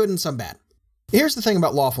 Some good and some bad. Here's the thing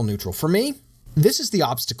about lawful neutral. For me, this is the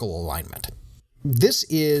obstacle alignment. This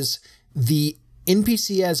is the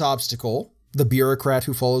NPC as obstacle, the bureaucrat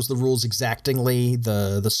who follows the rules exactingly,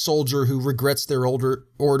 the soldier who regrets their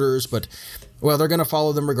orders, but, well, they're going to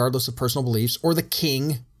follow them regardless of personal beliefs, or the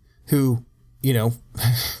king who,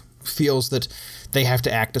 feels that they have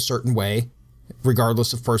to act a certain way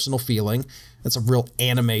regardless of personal feeling. That's a real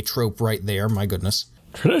anime trope right there, my goodness.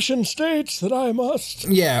 Tradition states that I must.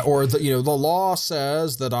 Yeah, or the law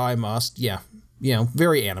says that I must. Yeah,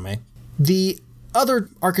 very anime. The other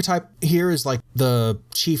archetype here is like the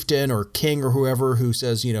chieftain or king or whoever who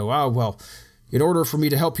says, well, in order for me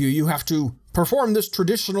to help you, you have to perform this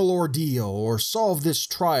traditional ordeal or solve this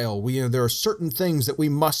trial. There are certain things that we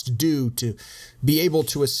must do to be able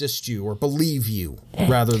to assist you or believe you,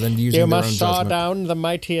 rather than using their own judgment. You must saw down the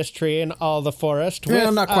mightiest tree in all the forest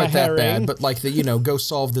with not quite that herring. bad, but like go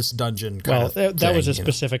solve this dungeon kind of that thing, was a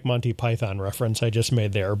specific Monty Python reference I just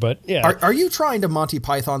made there, but yeah. Are you trying to Monty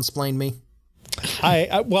Python-splain me?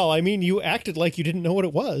 You acted like you didn't know what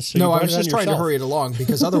it was. So no, I was just trying to hurry it along,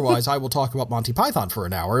 because otherwise I will talk about Monty Python for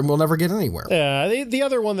an hour and we'll never get anywhere. Yeah, the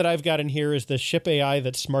other one that I've got in here is the ship AI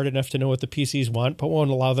that's smart enough to know what the PCs want, but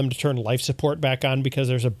won't allow them to turn life support back on because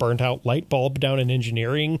there's a burnt out light bulb down in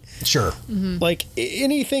engineering. Sure. Mm-hmm. Like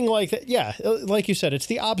anything like that. Yeah, like you said, it's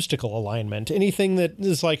the obstacle alignment. Anything that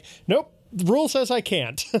is like, nope. The rule says I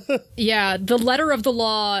can't. Yeah, the letter of the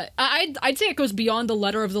law, I'd say it goes beyond the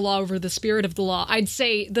letter of the law over the spirit of the law. I'd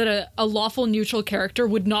say that a lawful neutral character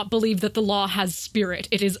would not believe that the law has spirit.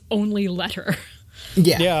 It is only letter.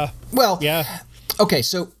 Yeah. Yeah. Well, yeah. Okay,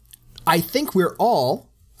 so I think we're all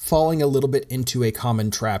falling a little bit into a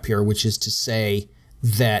common trap here, which is to say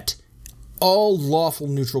that all lawful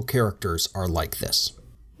neutral characters are like this.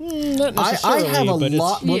 Not necessarily, I have a but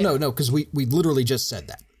lot. Well, no, because we literally just said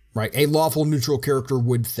that. Right? A lawful neutral character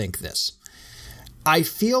would think this. I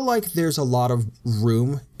feel like there's a lot of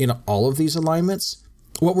room in all of these alignments.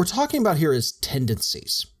 What we're talking about here is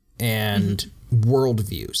tendencies and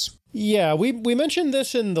worldviews. Yeah, we mentioned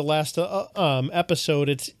this in the last episode.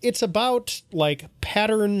 It's about like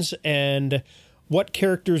patterns and what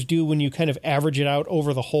characters do when you kind of average it out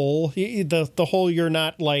over the whole. The whole, you're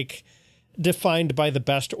not like defined by the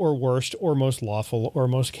best or worst or most lawful or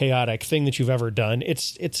most chaotic thing that you've ever done.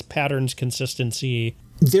 It's patterns, consistency.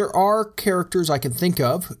 There are characters I can think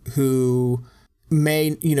of who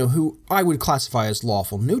may, who I would classify as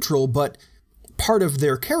lawful neutral, but part of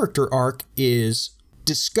their character arc is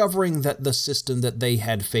discovering that the system that they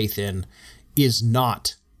had faith in is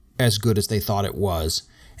not as good as they thought it was,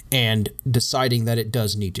 and deciding that it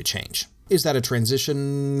does need to change. Is that a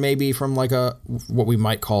transition maybe from like what we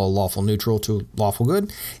might call a lawful neutral to lawful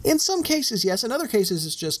good? In some cases, yes. In other cases,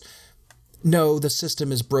 it's just, no, the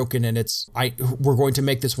system is broken and we're going to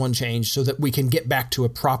make this one change so that we can get back to a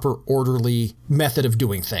proper, orderly method of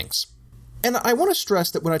doing things. And I want to stress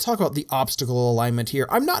that when I talk about the obstacle alignment here,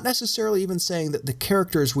 I'm not necessarily even saying that the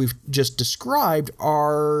characters we've just described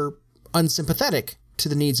are unsympathetic to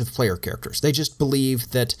the needs of player characters. They just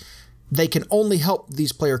believe that they can only help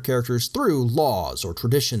these player characters through laws or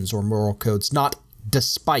traditions or moral codes, not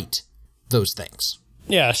despite those things.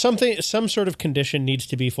 Yeah, some sort of condition needs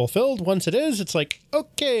to be fulfilled. Once it is, it's like,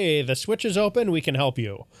 okay, the switch is open, we can help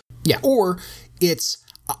you. Yeah, or it's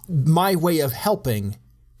my way of helping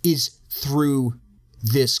is through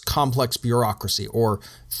this complex bureaucracy or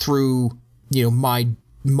through,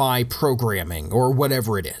 my programming or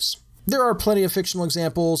whatever it is. There are plenty of fictional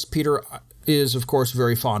examples. Peter is, of course,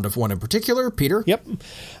 very fond of one in particular. Peter? Yep.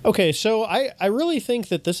 Okay, so I really think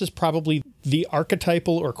that this is probably the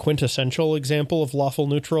archetypal or quintessential example of lawful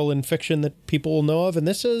neutral in fiction that people will know of, and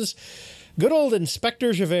this is good old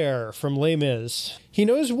Inspector Javert from Les Mis. He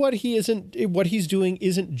knows what he's doing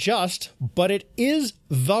isn't just, but it is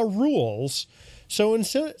the rules. So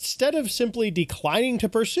instead of simply declining to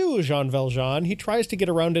pursue Jean Valjean, he tries to get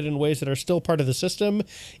around it in ways that are still part of the system,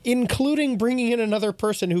 including bringing in another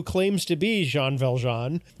person who claims to be Jean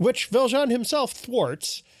Valjean, which Valjean himself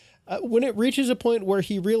thwarts. When it reaches a point where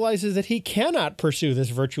he realizes that he cannot pursue this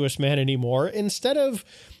virtuous man anymore, instead of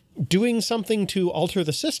doing something to alter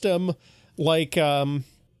the system, like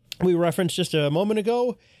we referenced just a moment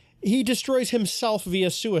ago, he destroys himself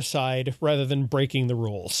via suicide rather than breaking the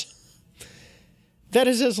rules. That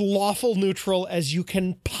is as lawful neutral as you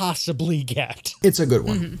can possibly get. It's a good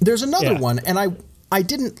one. Mm-hmm. There's another one, and I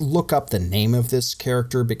didn't look up the name of this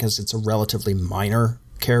character because it's a relatively minor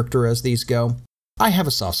character as these go. I have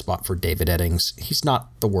a soft spot for David Eddings. He's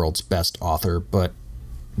not the world's best author, but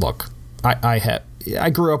look, I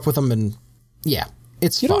grew up with him, and yeah,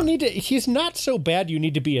 it's You fun. don't need to. He's not so bad you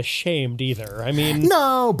need to be ashamed either. I mean,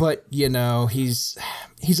 No, but you know, he's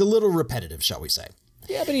a little repetitive, shall we say.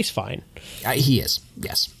 yeah, but he's fine. He is,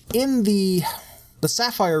 yes. In the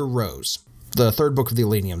Sapphire Rose, the third book of the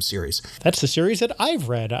Elenium series, That's the series that I've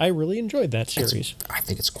read. I really enjoyed that series. I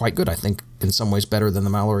think it's quite good. I think in some ways better than the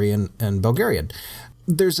Mallory and Bulgarian.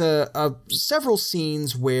 There's several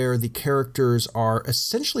scenes where the characters are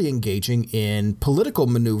essentially engaging in political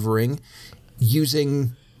maneuvering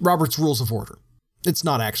using Robert's Rules of Order. It's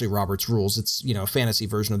not actually Robert's Rules. It's, a fantasy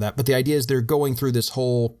version of that. But the idea is they're going through this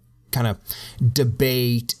whole kind of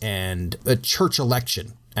debate and a church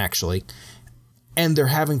election, actually. And they're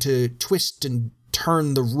having to twist and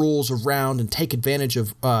turn the rules around and take advantage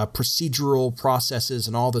of procedural processes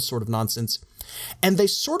and all this sort of nonsense. And they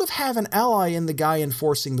sort of have an ally in the guy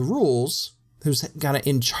enforcing the rules, who's kind of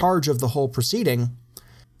in charge of the whole proceeding.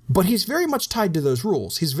 But he's very much tied to those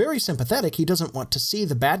rules. He's very sympathetic. He doesn't want to see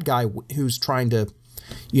the bad guy who's trying to,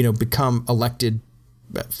 become elected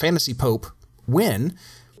fantasy pope win.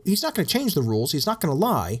 He's not going to change the rules. He's not going to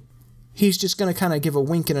lie. He's just going to kind of give a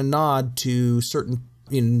wink and a nod to certain,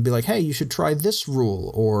 and be like, hey, you should try this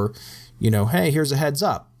rule, or, hey, here's a heads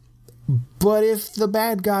up. But if the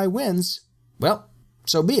bad guy wins, well,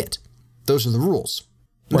 so be it. Those are the rules.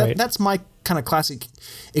 Right. That's my kind of classic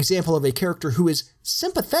example of a character who is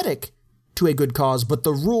sympathetic to a good cause, but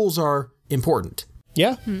the rules are important.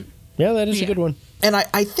 Yeah. Yeah, that is a good one. And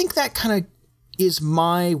I think that kind of is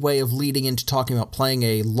my way of leading into talking about playing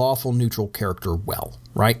a lawful neutral character well,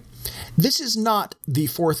 right? This is not the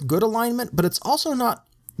fourth good alignment, but it's also not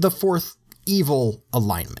the fourth evil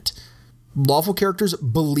alignment. Lawful characters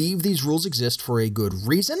believe these rules exist for a good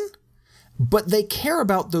reason, but they care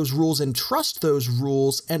about those rules and trust those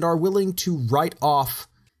rules and are willing to write off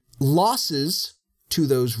losses to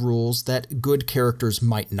those rules that good characters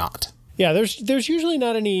might not. Yeah, there's usually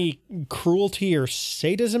not any cruelty or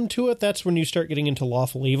sadism to it. That's when you start getting into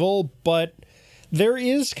lawful evil, but there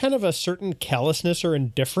is kind of a certain callousness or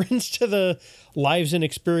indifference to the lives and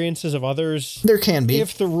experiences of others. There can be.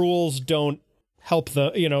 If the rules don't help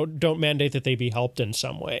don't mandate that they be helped in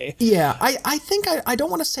some way. Yeah, I think I don't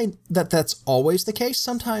want to say that that's always the case.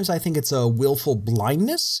 Sometimes I think it's a willful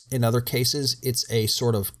blindness. In other cases, it's a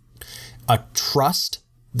sort of a trust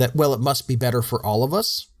that, well, it must be better for all of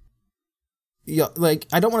us. Yeah, like,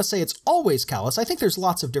 I don't want to say it's always callous. I think there's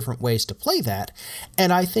lots of different ways to play that.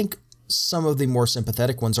 And I think some of the more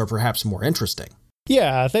sympathetic ones are perhaps more interesting.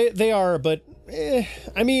 Yeah, they are, but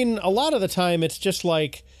I mean, a lot of the time it's just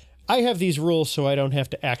like, I have these rules so I don't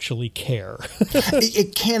have to actually care.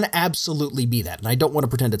 It can absolutely be that, and I don't want to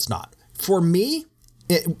pretend it's not. For me,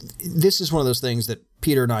 this is one of those things that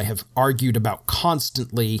Peter and I have argued about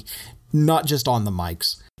constantly, not just on the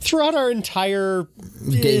mics. Throughout our entire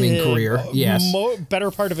gaming career, yes.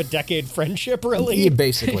 Better part of a decade friendship, really. Yeah,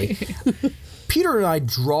 basically. Peter and I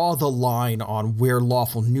draw the line on where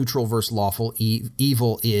lawful neutral versus lawful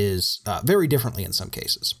evil is very differently in some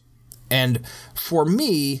cases. And for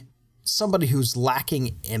me, somebody who's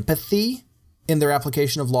lacking empathy in their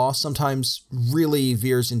application of law sometimes really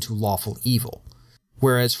veers into lawful evil.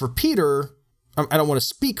 Whereas for Peter, I don't want to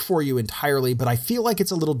speak for you entirely, but I feel like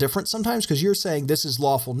it's a little different sometimes because you're saying this is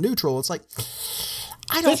lawful neutral. It's like,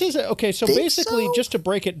 I don't think okay, so basically, so. just to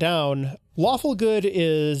break it down, lawful good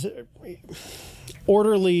is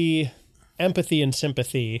orderly empathy and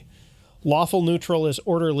sympathy. Lawful neutral is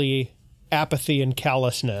orderly apathy and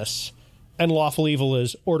callousness. And lawful evil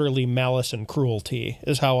is orderly malice and cruelty,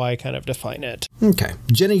 is how I kind of define it. Okay.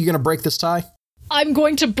 Jenny, you going to break this tie? I'm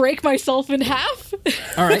going to break myself in half.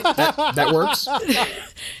 All right, that works.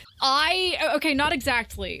 Okay, not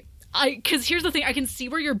exactly. Because here's the thing, I can see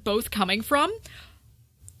where you're both coming from.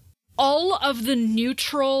 All of the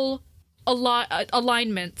neutral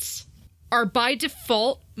alignments are by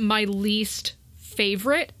default my least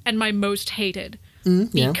favorite and my most hated.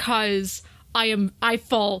 Yeah. Because I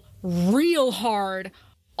fall real hard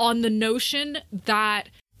on the notion that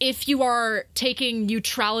if you are taking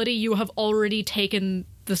neutrality, you have already taken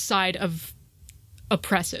the side of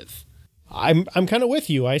oppressive. I'm kind of with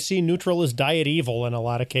you. I see neutral as diet evil in a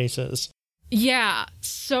lot of cases. Yeah,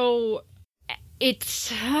 so it's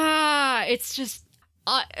just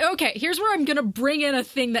okay, here's where I'm gonna bring in a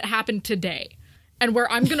thing that happened today and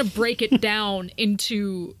where I'm gonna break it down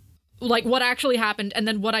into like what actually happened, and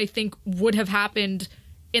then what I think would have happened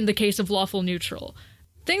in the case of lawful neutral.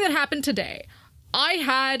 Thing that happened today. I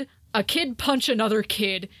had a kid punch another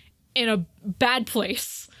kid in a bad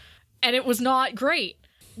place, and it was not great.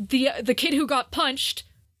 The kid who got punched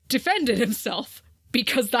defended himself,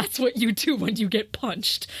 because that's what you do when you get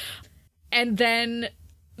punched. And then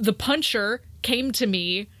the puncher came to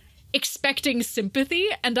me expecting sympathy,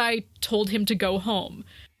 and I told him to go home.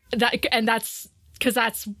 That's because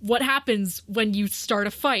that's what happens when you start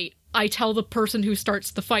a fight. I tell the person who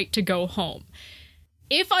starts the fight to go home.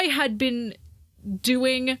 If I had been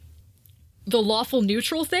doing the lawful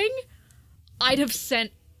neutral thing, I'd have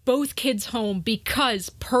sent both kids home, because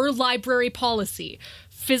per library policy,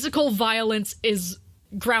 physical violence is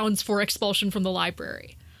grounds for expulsion from the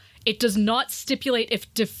library. It does not stipulate if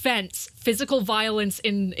physical violence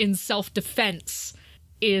in self-defense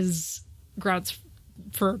is grounds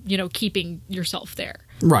for, keeping yourself there.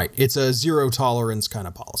 Right. It's a zero tolerance kind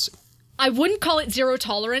of policy. I wouldn't call it zero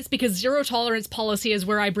tolerance, because zero tolerance policy is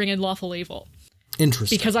where I bring in lawful evil.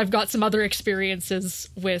 Interesting. Because I've got some other experiences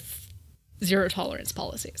with zero tolerance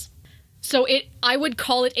policies. So I would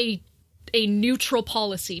call it a neutral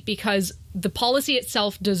policy, because the policy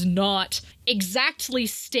itself does not exactly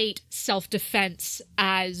state self-defense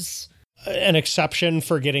as an exception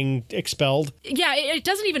for getting expelled. Yeah, it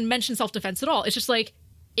doesn't even mention self-defense at all. It's just like,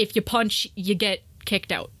 if you punch, you get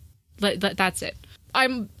kicked out. That's it.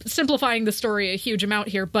 I'm simplifying the story a huge amount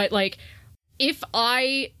here, but like, if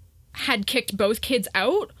I had kicked both kids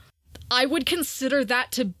out, I would consider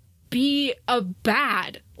that to be a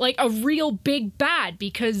real big bad,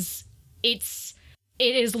 because it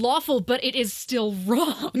is lawful, but it is still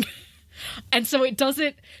wrong. And so it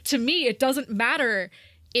doesn't matter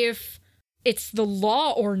if it's the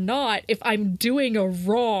law or not. If I'm doing a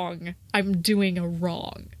wrong, I'm doing a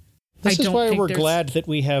wrong. This is why we're glad that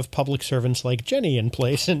we have public servants like Jenny in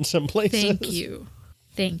place in some places.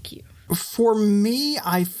 Thank you. For me,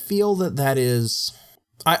 I feel that is...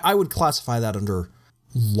 I would classify that under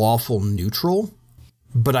lawful neutral,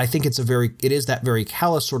 but I think it is that very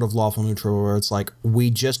callous sort of lawful neutral where it's like, we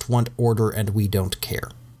just want order and we don't care.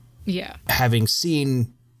 Yeah. Having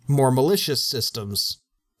seen more malicious systems,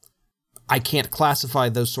 I can't classify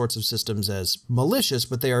those sorts of systems as malicious,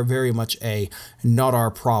 but they are very much a not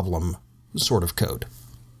our problem sort of code.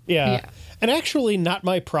 Yeah. And actually, not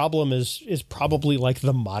my problem is probably like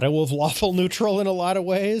the motto of lawful neutral in a lot of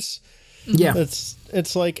ways. Yeah.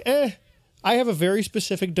 It's like, I have a very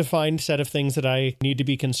specific defined set of things that I need to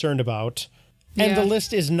be concerned about. And the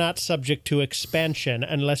list is not subject to expansion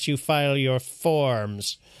unless you file your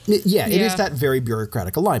forms. Yeah, it is that very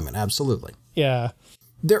bureaucratic alignment. Absolutely. Yeah.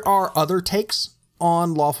 There are other takes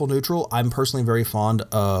on lawful neutral. I'm personally very fond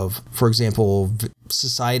of, for example,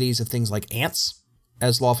 societies of things like ants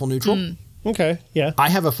as lawful neutral. Okay, yeah. I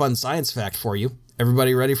have a fun science fact for you.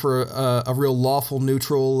 Everybody ready for a real lawful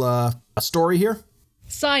neutral story here?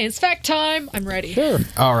 Science fact time. I'm ready. Sure.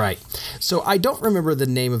 All right. So I don't remember the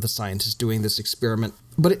name of the scientist doing this experiment,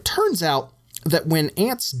 but it turns out that when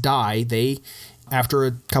ants die, they, after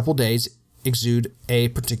a couple days, exude a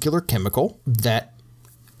particular chemical that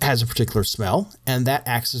has a particular smell, and that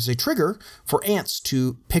acts as a trigger for ants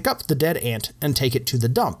to pick up the dead ant and take it to the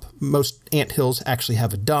dump. Most ant hills actually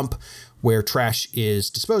have a dump where trash is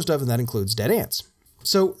disposed of, and that includes dead ants.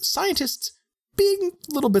 So scientists, being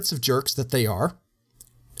little bits of jerks that they are,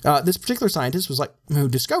 this particular scientist who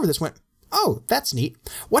discovered this went, oh, that's neat.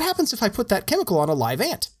 What happens if I put that chemical on a live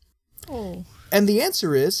ant? Oh. And the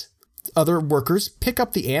answer is other workers pick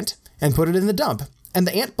up the ant and put it in the dump, and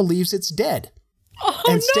the ant believes it's dead.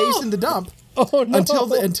 And stays in the dump until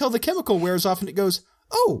the chemical wears off and it goes,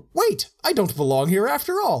 oh, wait, I don't belong here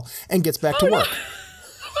after all, and gets back to work.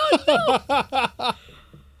 No.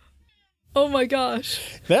 Oh my gosh.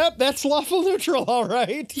 That's lawful neutral, all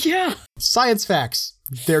right. Yeah. Science facts.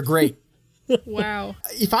 They're great. Wow.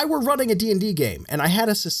 If I were running a D&D game and I had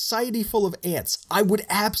a society full of ants, I would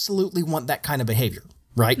absolutely want that kind of behavior,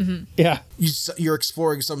 right? Mm-hmm. Yeah. You're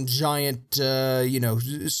exploring some giant,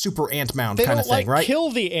 super ant mound kind of thing, right?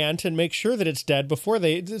 Kill the ant and make sure that it's dead before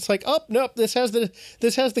it's like, oh, nope, this has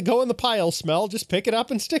the go in the pile smell. Just pick it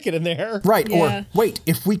up and stick it in there. Right. Yeah. Or wait,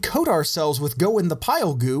 if we coat ourselves with go in the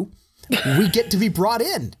pile goo, we get to be brought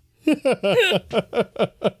in.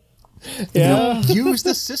 Yeah. Use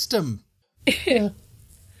the system.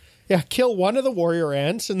 Yeah, kill one of the warrior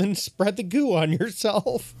ants and then spread the goo on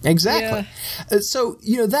yourself. Exactly. Yeah. So,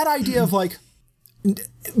 that idea of like,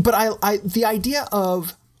 but the idea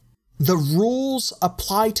of the rules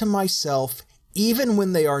apply to myself even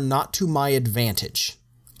when they are not to my advantage,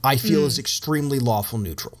 I feel is extremely lawful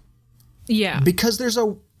neutral. Yeah. Because there's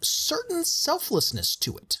a certain selflessness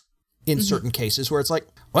to it in certain cases where it's like,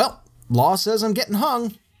 well, law says I'm getting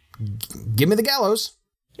hung. Give me the gallows.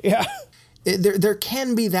 Yeah. There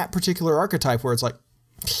can be that particular archetype where it's like,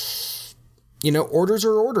 orders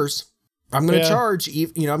are orders. I'm going to charge,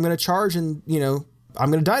 I'm going to charge and, I'm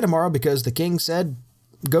going to die tomorrow because the king said,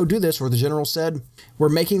 go do this, or the general said, we're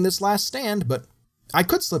making this last stand, but I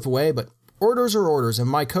could slip away, but orders are orders, and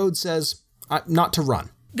my code says not to run.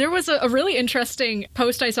 There was a really interesting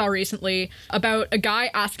post I saw recently about a guy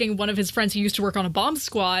asking one of his friends who used to work on a bomb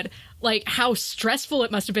squad, like, how stressful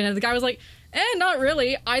it must have been. And the guy was like, not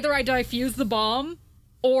really. Either I defuse the bomb,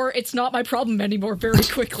 or it's not my problem anymore very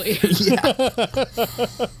quickly.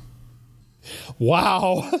 Yeah.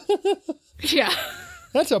 Wow. Yeah.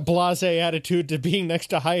 That's a blasé attitude to being next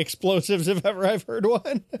to high explosives if ever I've heard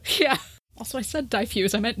one. Yeah. Also, I said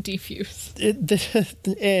diffuse. I meant defuse.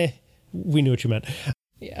 We knew what you meant.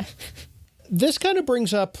 Yeah. This kind of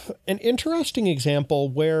brings up an interesting example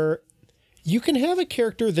where you can have a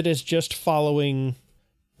character that is just following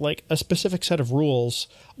like a specific set of rules,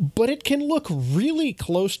 but it can look really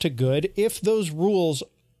close to good if those rules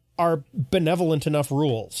are benevolent enough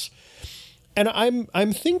rules. And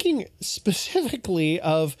I'm thinking specifically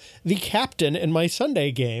of the captain in my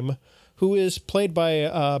Sunday game, who is played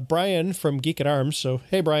by Brian from Geek at Arms. So,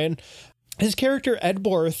 hey, Brian. His character,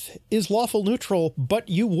 Edborth, is lawful neutral, but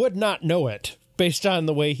you would not know it based on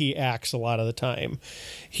the way he acts a lot of the time.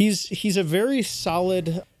 He's a very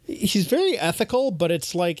solid... He's very ethical, but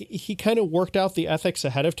it's like he kind of worked out the ethics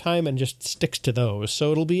ahead of time and just sticks to those.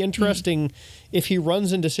 So it'll be interesting if he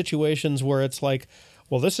runs into situations where it's like,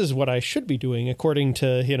 well, this is what I should be doing according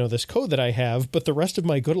to, this code that I have, but the rest of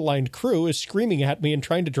my good aligned crew is screaming at me and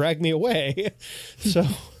trying to drag me away. So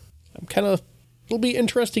it'll be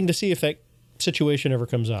interesting to see if that situation ever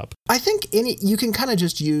comes up. I think you can kind of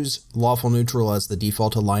just use lawful neutral as the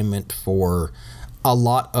default alignment for a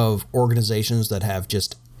lot of organizations that have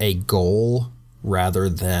just a goal rather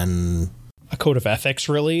than a code of ethics,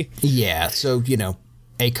 really. Yeah. So,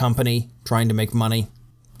 a company trying to make money,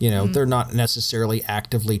 they're not necessarily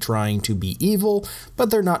actively trying to be evil, but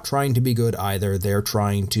they're not trying to be good either. They're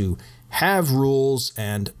trying to have rules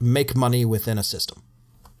and make money within a system.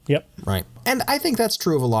 Yep. Right. And I think that's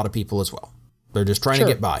true of a lot of people as well. They're just trying to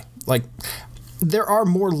get by. Like, there are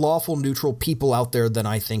more lawful neutral people out there than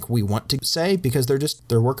I think we want to say, because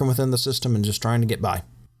they're working within the system and just trying to get by.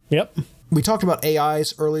 Yep. We talked about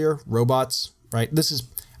AIs earlier, robots, right?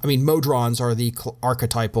 Modrons are the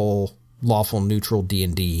archetypal lawful neutral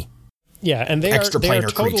D&D. Yeah, and they are totally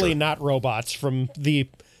creature. not robots from the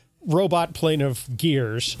robot plane of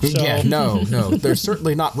Gears. So. Yeah, no. They're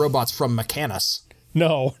certainly not robots from Mechanus.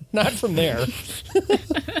 No, not from there.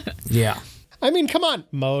 Yeah. I mean, come on,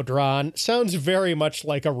 Modron sounds very much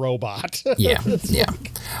like a robot. Yeah.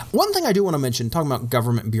 One thing I do want to mention, talking about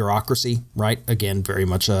government bureaucracy, right? Again, very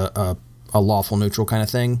much a lawful neutral kind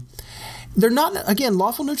of thing. They're not, again,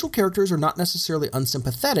 lawful neutral characters are not necessarily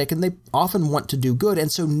unsympathetic, and they often want to do good.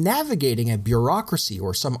 And so navigating a bureaucracy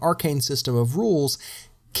or some arcane system of rules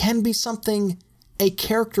can be something a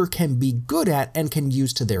character can be good at and can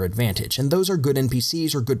use to their advantage. And those are good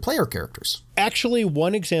NPCs or good player characters. Actually,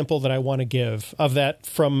 one example that I want to give of that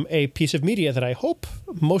from a piece of media that I hope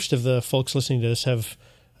most of the folks listening to this have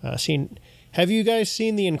seen. Have you guys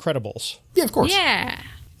seen The Incredibles? Yeah, of course. Yeah.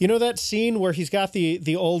 You know that scene where he's got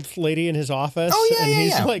the old lady in his office? Oh, yeah, and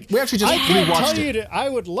he's like, we actually just I can't rewatched tell it. you I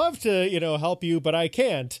would love to, help you, but I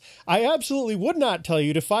can't. I absolutely would not tell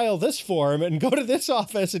you to file this form and go to this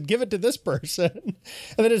office and give it to this person. And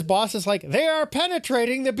then his boss is like, they are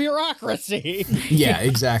penetrating the bureaucracy. Yeah,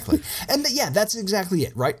 exactly. And that's exactly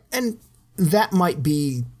it, right? And that might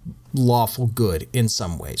be lawful good in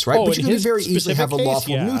some ways, right? Oh, but you in can his very easily have a specific case,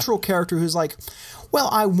 lawful yeah. neutral character who's like, well,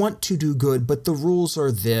 I want to do good, but the rules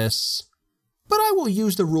are this, but I will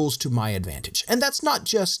use the rules to my advantage. And that's not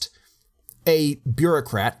just a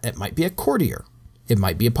bureaucrat. It might be a courtier. It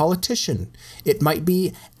might be a politician. It might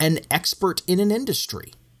be an expert in an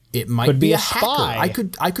industry. It might Could be a hacker. spy.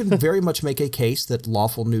 I could very much make a case that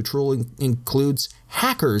lawful neutral includes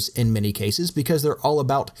hackers in many cases because they're all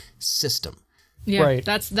about system. Yeah, Right.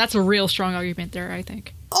 that's a real strong argument there, I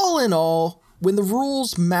think. All in all, when the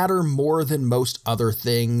rules matter more than most other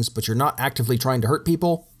things, but you're not actively trying to hurt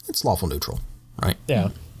people, it's lawful neutral, right? Yeah.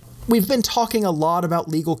 We've been talking a lot about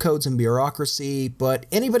legal codes and bureaucracy, but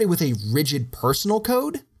anybody with a rigid personal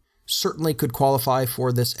code certainly could qualify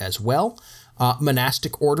for this as well.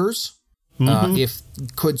 Monastic orders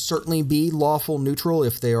could certainly be lawful neutral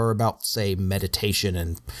if they are about, say, meditation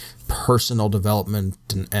and personal development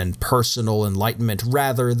and personal enlightenment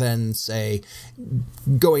rather than, say,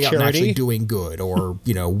 going out and actually doing good or,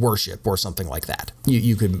 worship or something like that.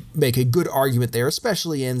 You could make a good argument there,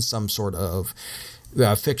 especially in some sort of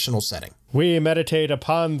fictional setting. We meditate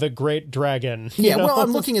upon the great dragon. Yeah, well,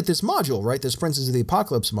 I'm looking at this module, right? This Princes of the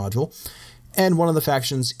Apocalypse module. And one of the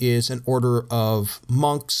factions is an order of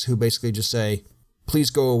monks who basically just say, please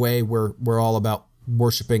go away. We're all about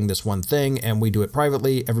worshiping this one thing, and we do it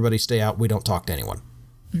privately. Everybody stay out. We don't talk to anyone.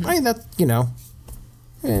 Mm-hmm. I mean, that,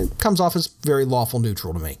 it comes off as very lawful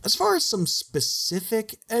neutral to me. As far as some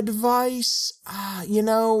specific advice, I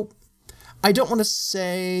don't want to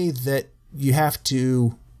say that you have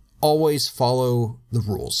to always follow the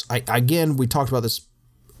rules. Again, we talked about this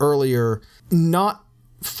earlier. Not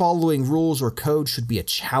following rules or code should be a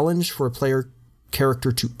challenge for a player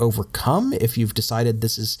character to overcome if you've decided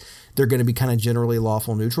they're going to be kind of generally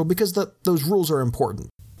lawful neutral, because those rules are important.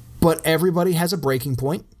 But everybody has a breaking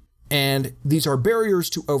point, and these are barriers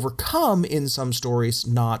to overcome in some stories,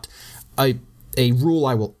 not a rule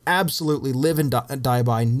I will absolutely live and die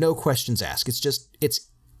by, no questions asked. It's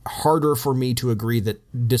harder for me to agree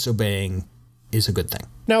that disobeying is a good thing.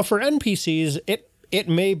 Now, for NPCs, it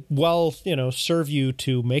may well, serve you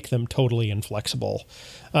to make them totally inflexible.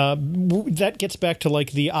 That gets back to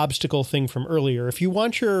like the obstacle thing from earlier. If you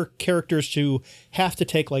want your characters to have to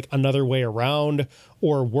take like another way around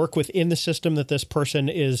or work within the system that this person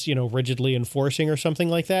is, rigidly enforcing or something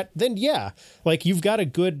like that, then yeah, like you've got a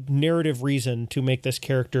good narrative reason to make this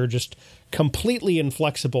character just completely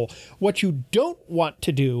inflexible. What you don't want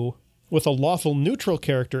to do with a lawful neutral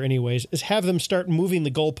character anyways, is have them start moving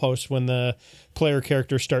the goalposts when the player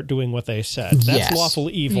characters start doing what they said. That's lawful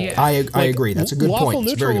evil. Yeah. I agree. That's a good point. Lawful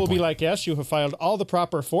neutral will be like, yes, you have filed all the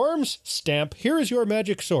proper forms. Stamp, here is your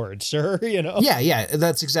magic sword, sir. Yeah,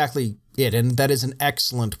 that's exactly it. And that is an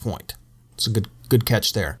excellent point. It's a good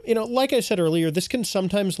catch there. Like I said earlier, this can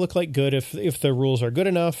sometimes look like good if the rules are good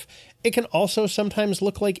enough. It can also sometimes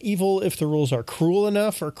look like evil if the rules are cruel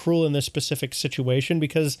enough, or cruel in this specific situation,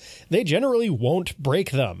 because they generally won't break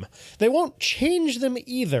them. They won't change them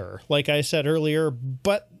either, like I said earlier,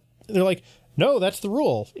 but they're like, no, that's the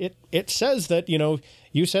rule. It says that,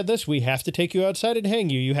 you said this, we have to take you outside and hang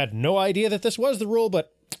you. You had no idea that this was the rule,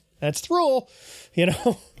 but that's the rule,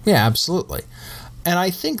 Yeah, absolutely. And I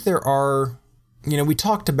think there are, we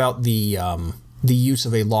talked about the use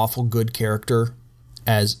of a lawful good character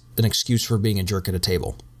as an excuse for being a jerk at a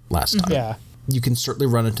table last time. Yeah. You can certainly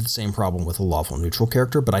run into the same problem with a lawful neutral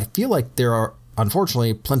character, but I feel like there are,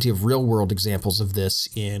 unfortunately, plenty of real-world examples of this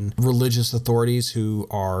in religious authorities who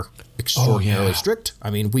are extraordinarily strict. I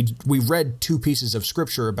mean, we read 2 pieces of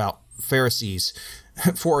scripture about Pharisees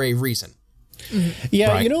for a reason.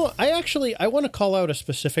 Yeah, right. I want to call out a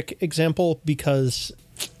specific example because,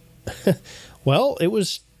 well,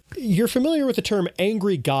 you're familiar with the term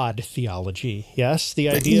angry God theology, yes? The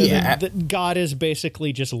idea that God is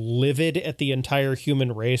basically just livid at the entire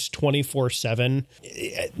human race 24/7.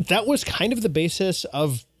 That was kind of the basis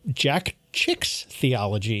of Jack Chick's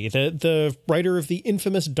theology, the writer of the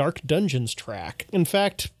infamous Dark Dungeons track. In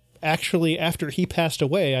fact, actually, after he passed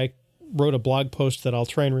away, I wrote a blog post that I'll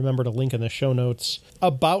try and remember to link in the show notes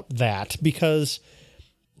about that, because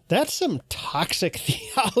that's some toxic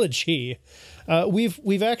theology.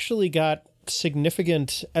 We've actually got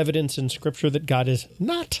significant evidence in Scripture that God is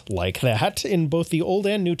not like that in both the Old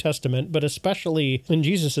and New Testament, but especially in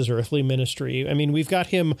Jesus' earthly ministry. I mean, we've got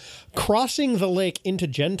him crossing the lake into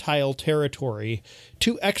Gentile territory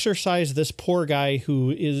to exorcise this poor guy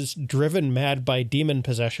who is driven mad by demon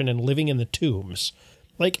possession and living in the tombs.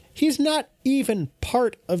 Like, he's not even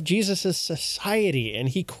part of Jesus' society, and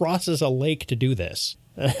he crosses a lake to do this.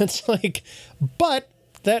 It's like, but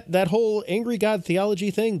that whole angry God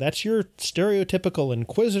theology thing, that's your stereotypical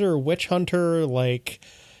inquisitor, witch hunter, like,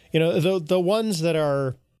 the ones that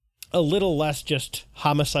are a little less just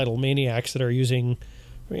homicidal maniacs that are using,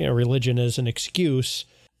 religion as an excuse.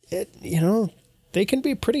 They can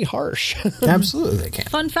be pretty harsh. Absolutely, they can.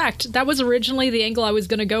 Fun fact, that was originally the angle I was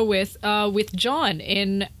going to go with John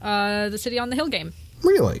in the City on the Hill game.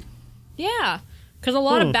 Really? Yeah, because a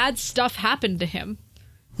lot of bad stuff happened to him.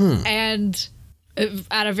 And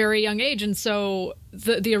at a very young age. And so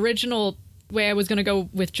the original way I was going to go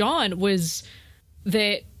with John was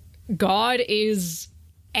that God is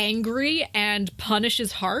angry and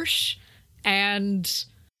punishes harsh. And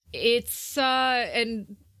it's,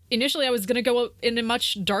 and initially I was going to go in a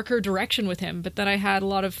much darker direction with him, but then I had a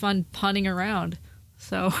lot of fun punning around.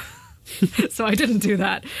 So so I didn't do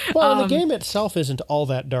that. Well, the game itself isn't all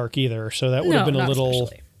that dark either. So that would have been a little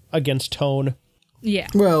against tone. Yeah.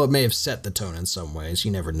 Well, it may have set the tone in some ways.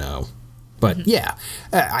 You never know. But yeah,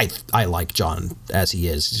 I like John as he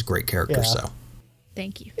is. He's a great character, Yeah. so.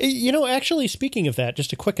 Thank you. You know, actually, speaking of that,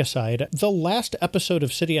 just a quick aside, the last episode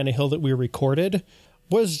of City on a Hill that we recorded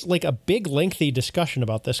was like a big, lengthy discussion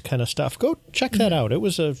about this kind of stuff. Go check that out. It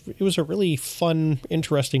was a really fun,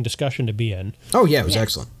 interesting discussion to be in. Oh, yeah, it was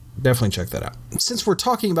excellent. Definitely check that out. Since we're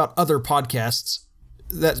talking about other podcasts,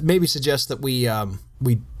 that maybe suggests that we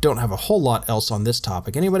don't have a whole lot else on this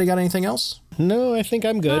topic. Anybody got anything else? No, I think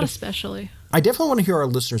I'm Not good. especially. I definitely want to hear our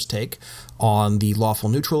listeners' take on the lawful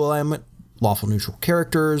neutral alignment, lawful neutral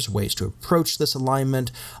characters, ways to approach this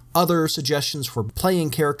alignment, other suggestions for playing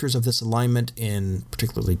characters of this alignment in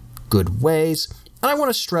particularly good ways. And I want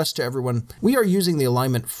to stress to everyone, we are using the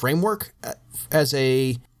alignment framework as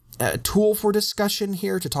a tool for discussion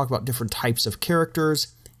here to talk about different types of characters.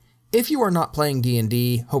 If you are not playing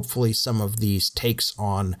D&D, hopefully some of these takes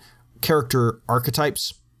on character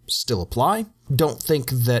archetypes still apply. Don't think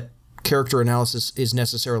that character analysis is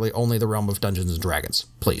necessarily only the realm of Dungeons and Dragons,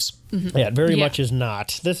 please. Yeah, it very Yeah. much is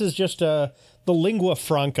not. This is just the lingua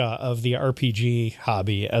franca of the RPG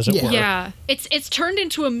hobby, as it were. Yeah, it's turned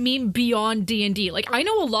into a meme beyond D&D. Like, I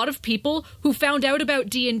know a lot of people who found out about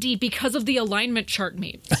D&D because of the alignment chart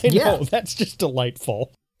memes. I know, Yeah. that's just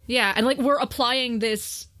delightful. Yeah, and like we're applying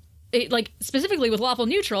this, like specifically with lawful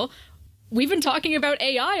neutral. We've been talking about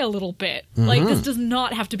AI a little bit. Like, this does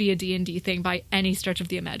not have to be a D&D thing by any stretch of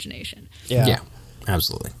the imagination. Yeah.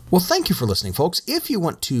 Absolutely. Well, thank you for listening, folks. If you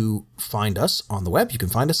want to find us on the web, you can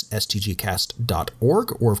find us at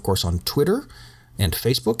stgcast.org or, of course, on Twitter and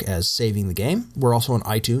Facebook as Saving the Game. We're also on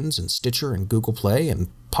iTunes and Stitcher and Google Play and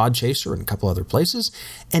Podchaser and a couple other places.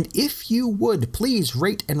 And if you would, please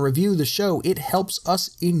rate and review the show. It helps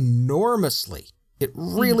us enormously. It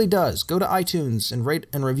really does. Go to iTunes and rate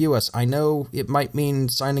and review us. I know it might mean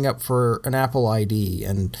signing up for an Apple ID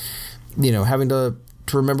and, having to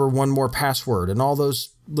remember one more password and all those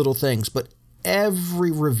little things, but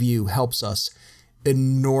every review helps us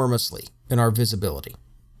enormously in our visibility.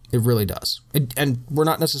 It really does. And we're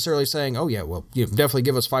not necessarily saying, oh yeah, well, definitely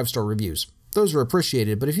give us 5-star reviews. Those are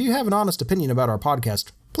appreciated, but if you have an honest opinion about our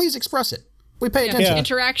podcast, please express it. We pay attention.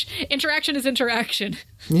 Interaction is interaction.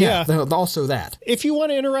 Yeah, also that. If you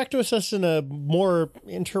want to interact with us in a more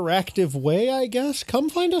interactive way, I guess, come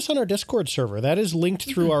find us on our Discord server. That is linked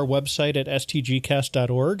through our website at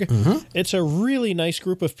stgcast.org. It's a really nice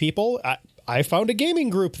group of people. I found a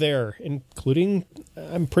gaming group there, including,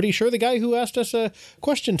 I'm pretty sure, the guy who asked us a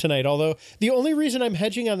question tonight, although the only reason I'm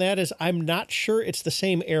hedging on that is I'm not sure it's the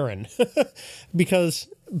same Aaron,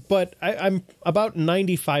 but I'm about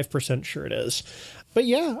 95% sure it is. But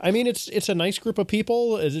yeah, I mean, it's a nice group of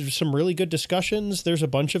people. There's some really good discussions. There's a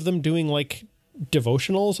bunch of them doing like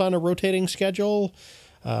devotionals on a rotating schedule.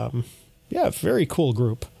 Yeah, very cool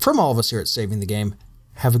group. From all of us here at Saving the Game,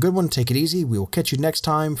 have a good one. Take it easy. We will catch you next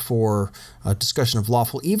time for a discussion of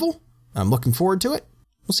Lawful Evil. I'm looking forward to it.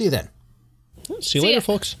 We'll see you then. See you later,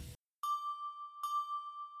 folks.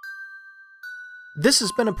 This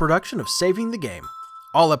has been a production of Saving the Game.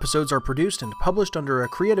 All episodes are produced and published under a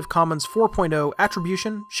Creative Commons 4.0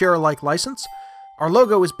 Attribution Share-alike license. Our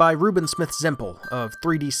logo is by Ruben Smith Zempel of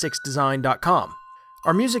 3d6design.com.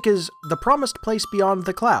 Our music is The Promised Place Beyond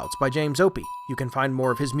the Clouds by James Opie. You can find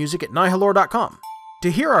more of his music at nihilore.com.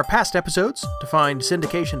 To hear our past episodes, to find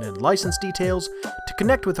syndication and license details, to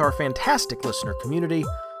connect with our fantastic listener community,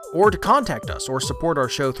 or to contact us or support our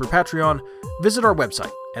show through Patreon, visit our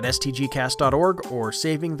website at stgcast.org or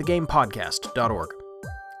savingthegamepodcast.org.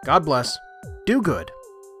 God bless, do good,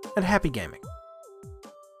 and happy gaming.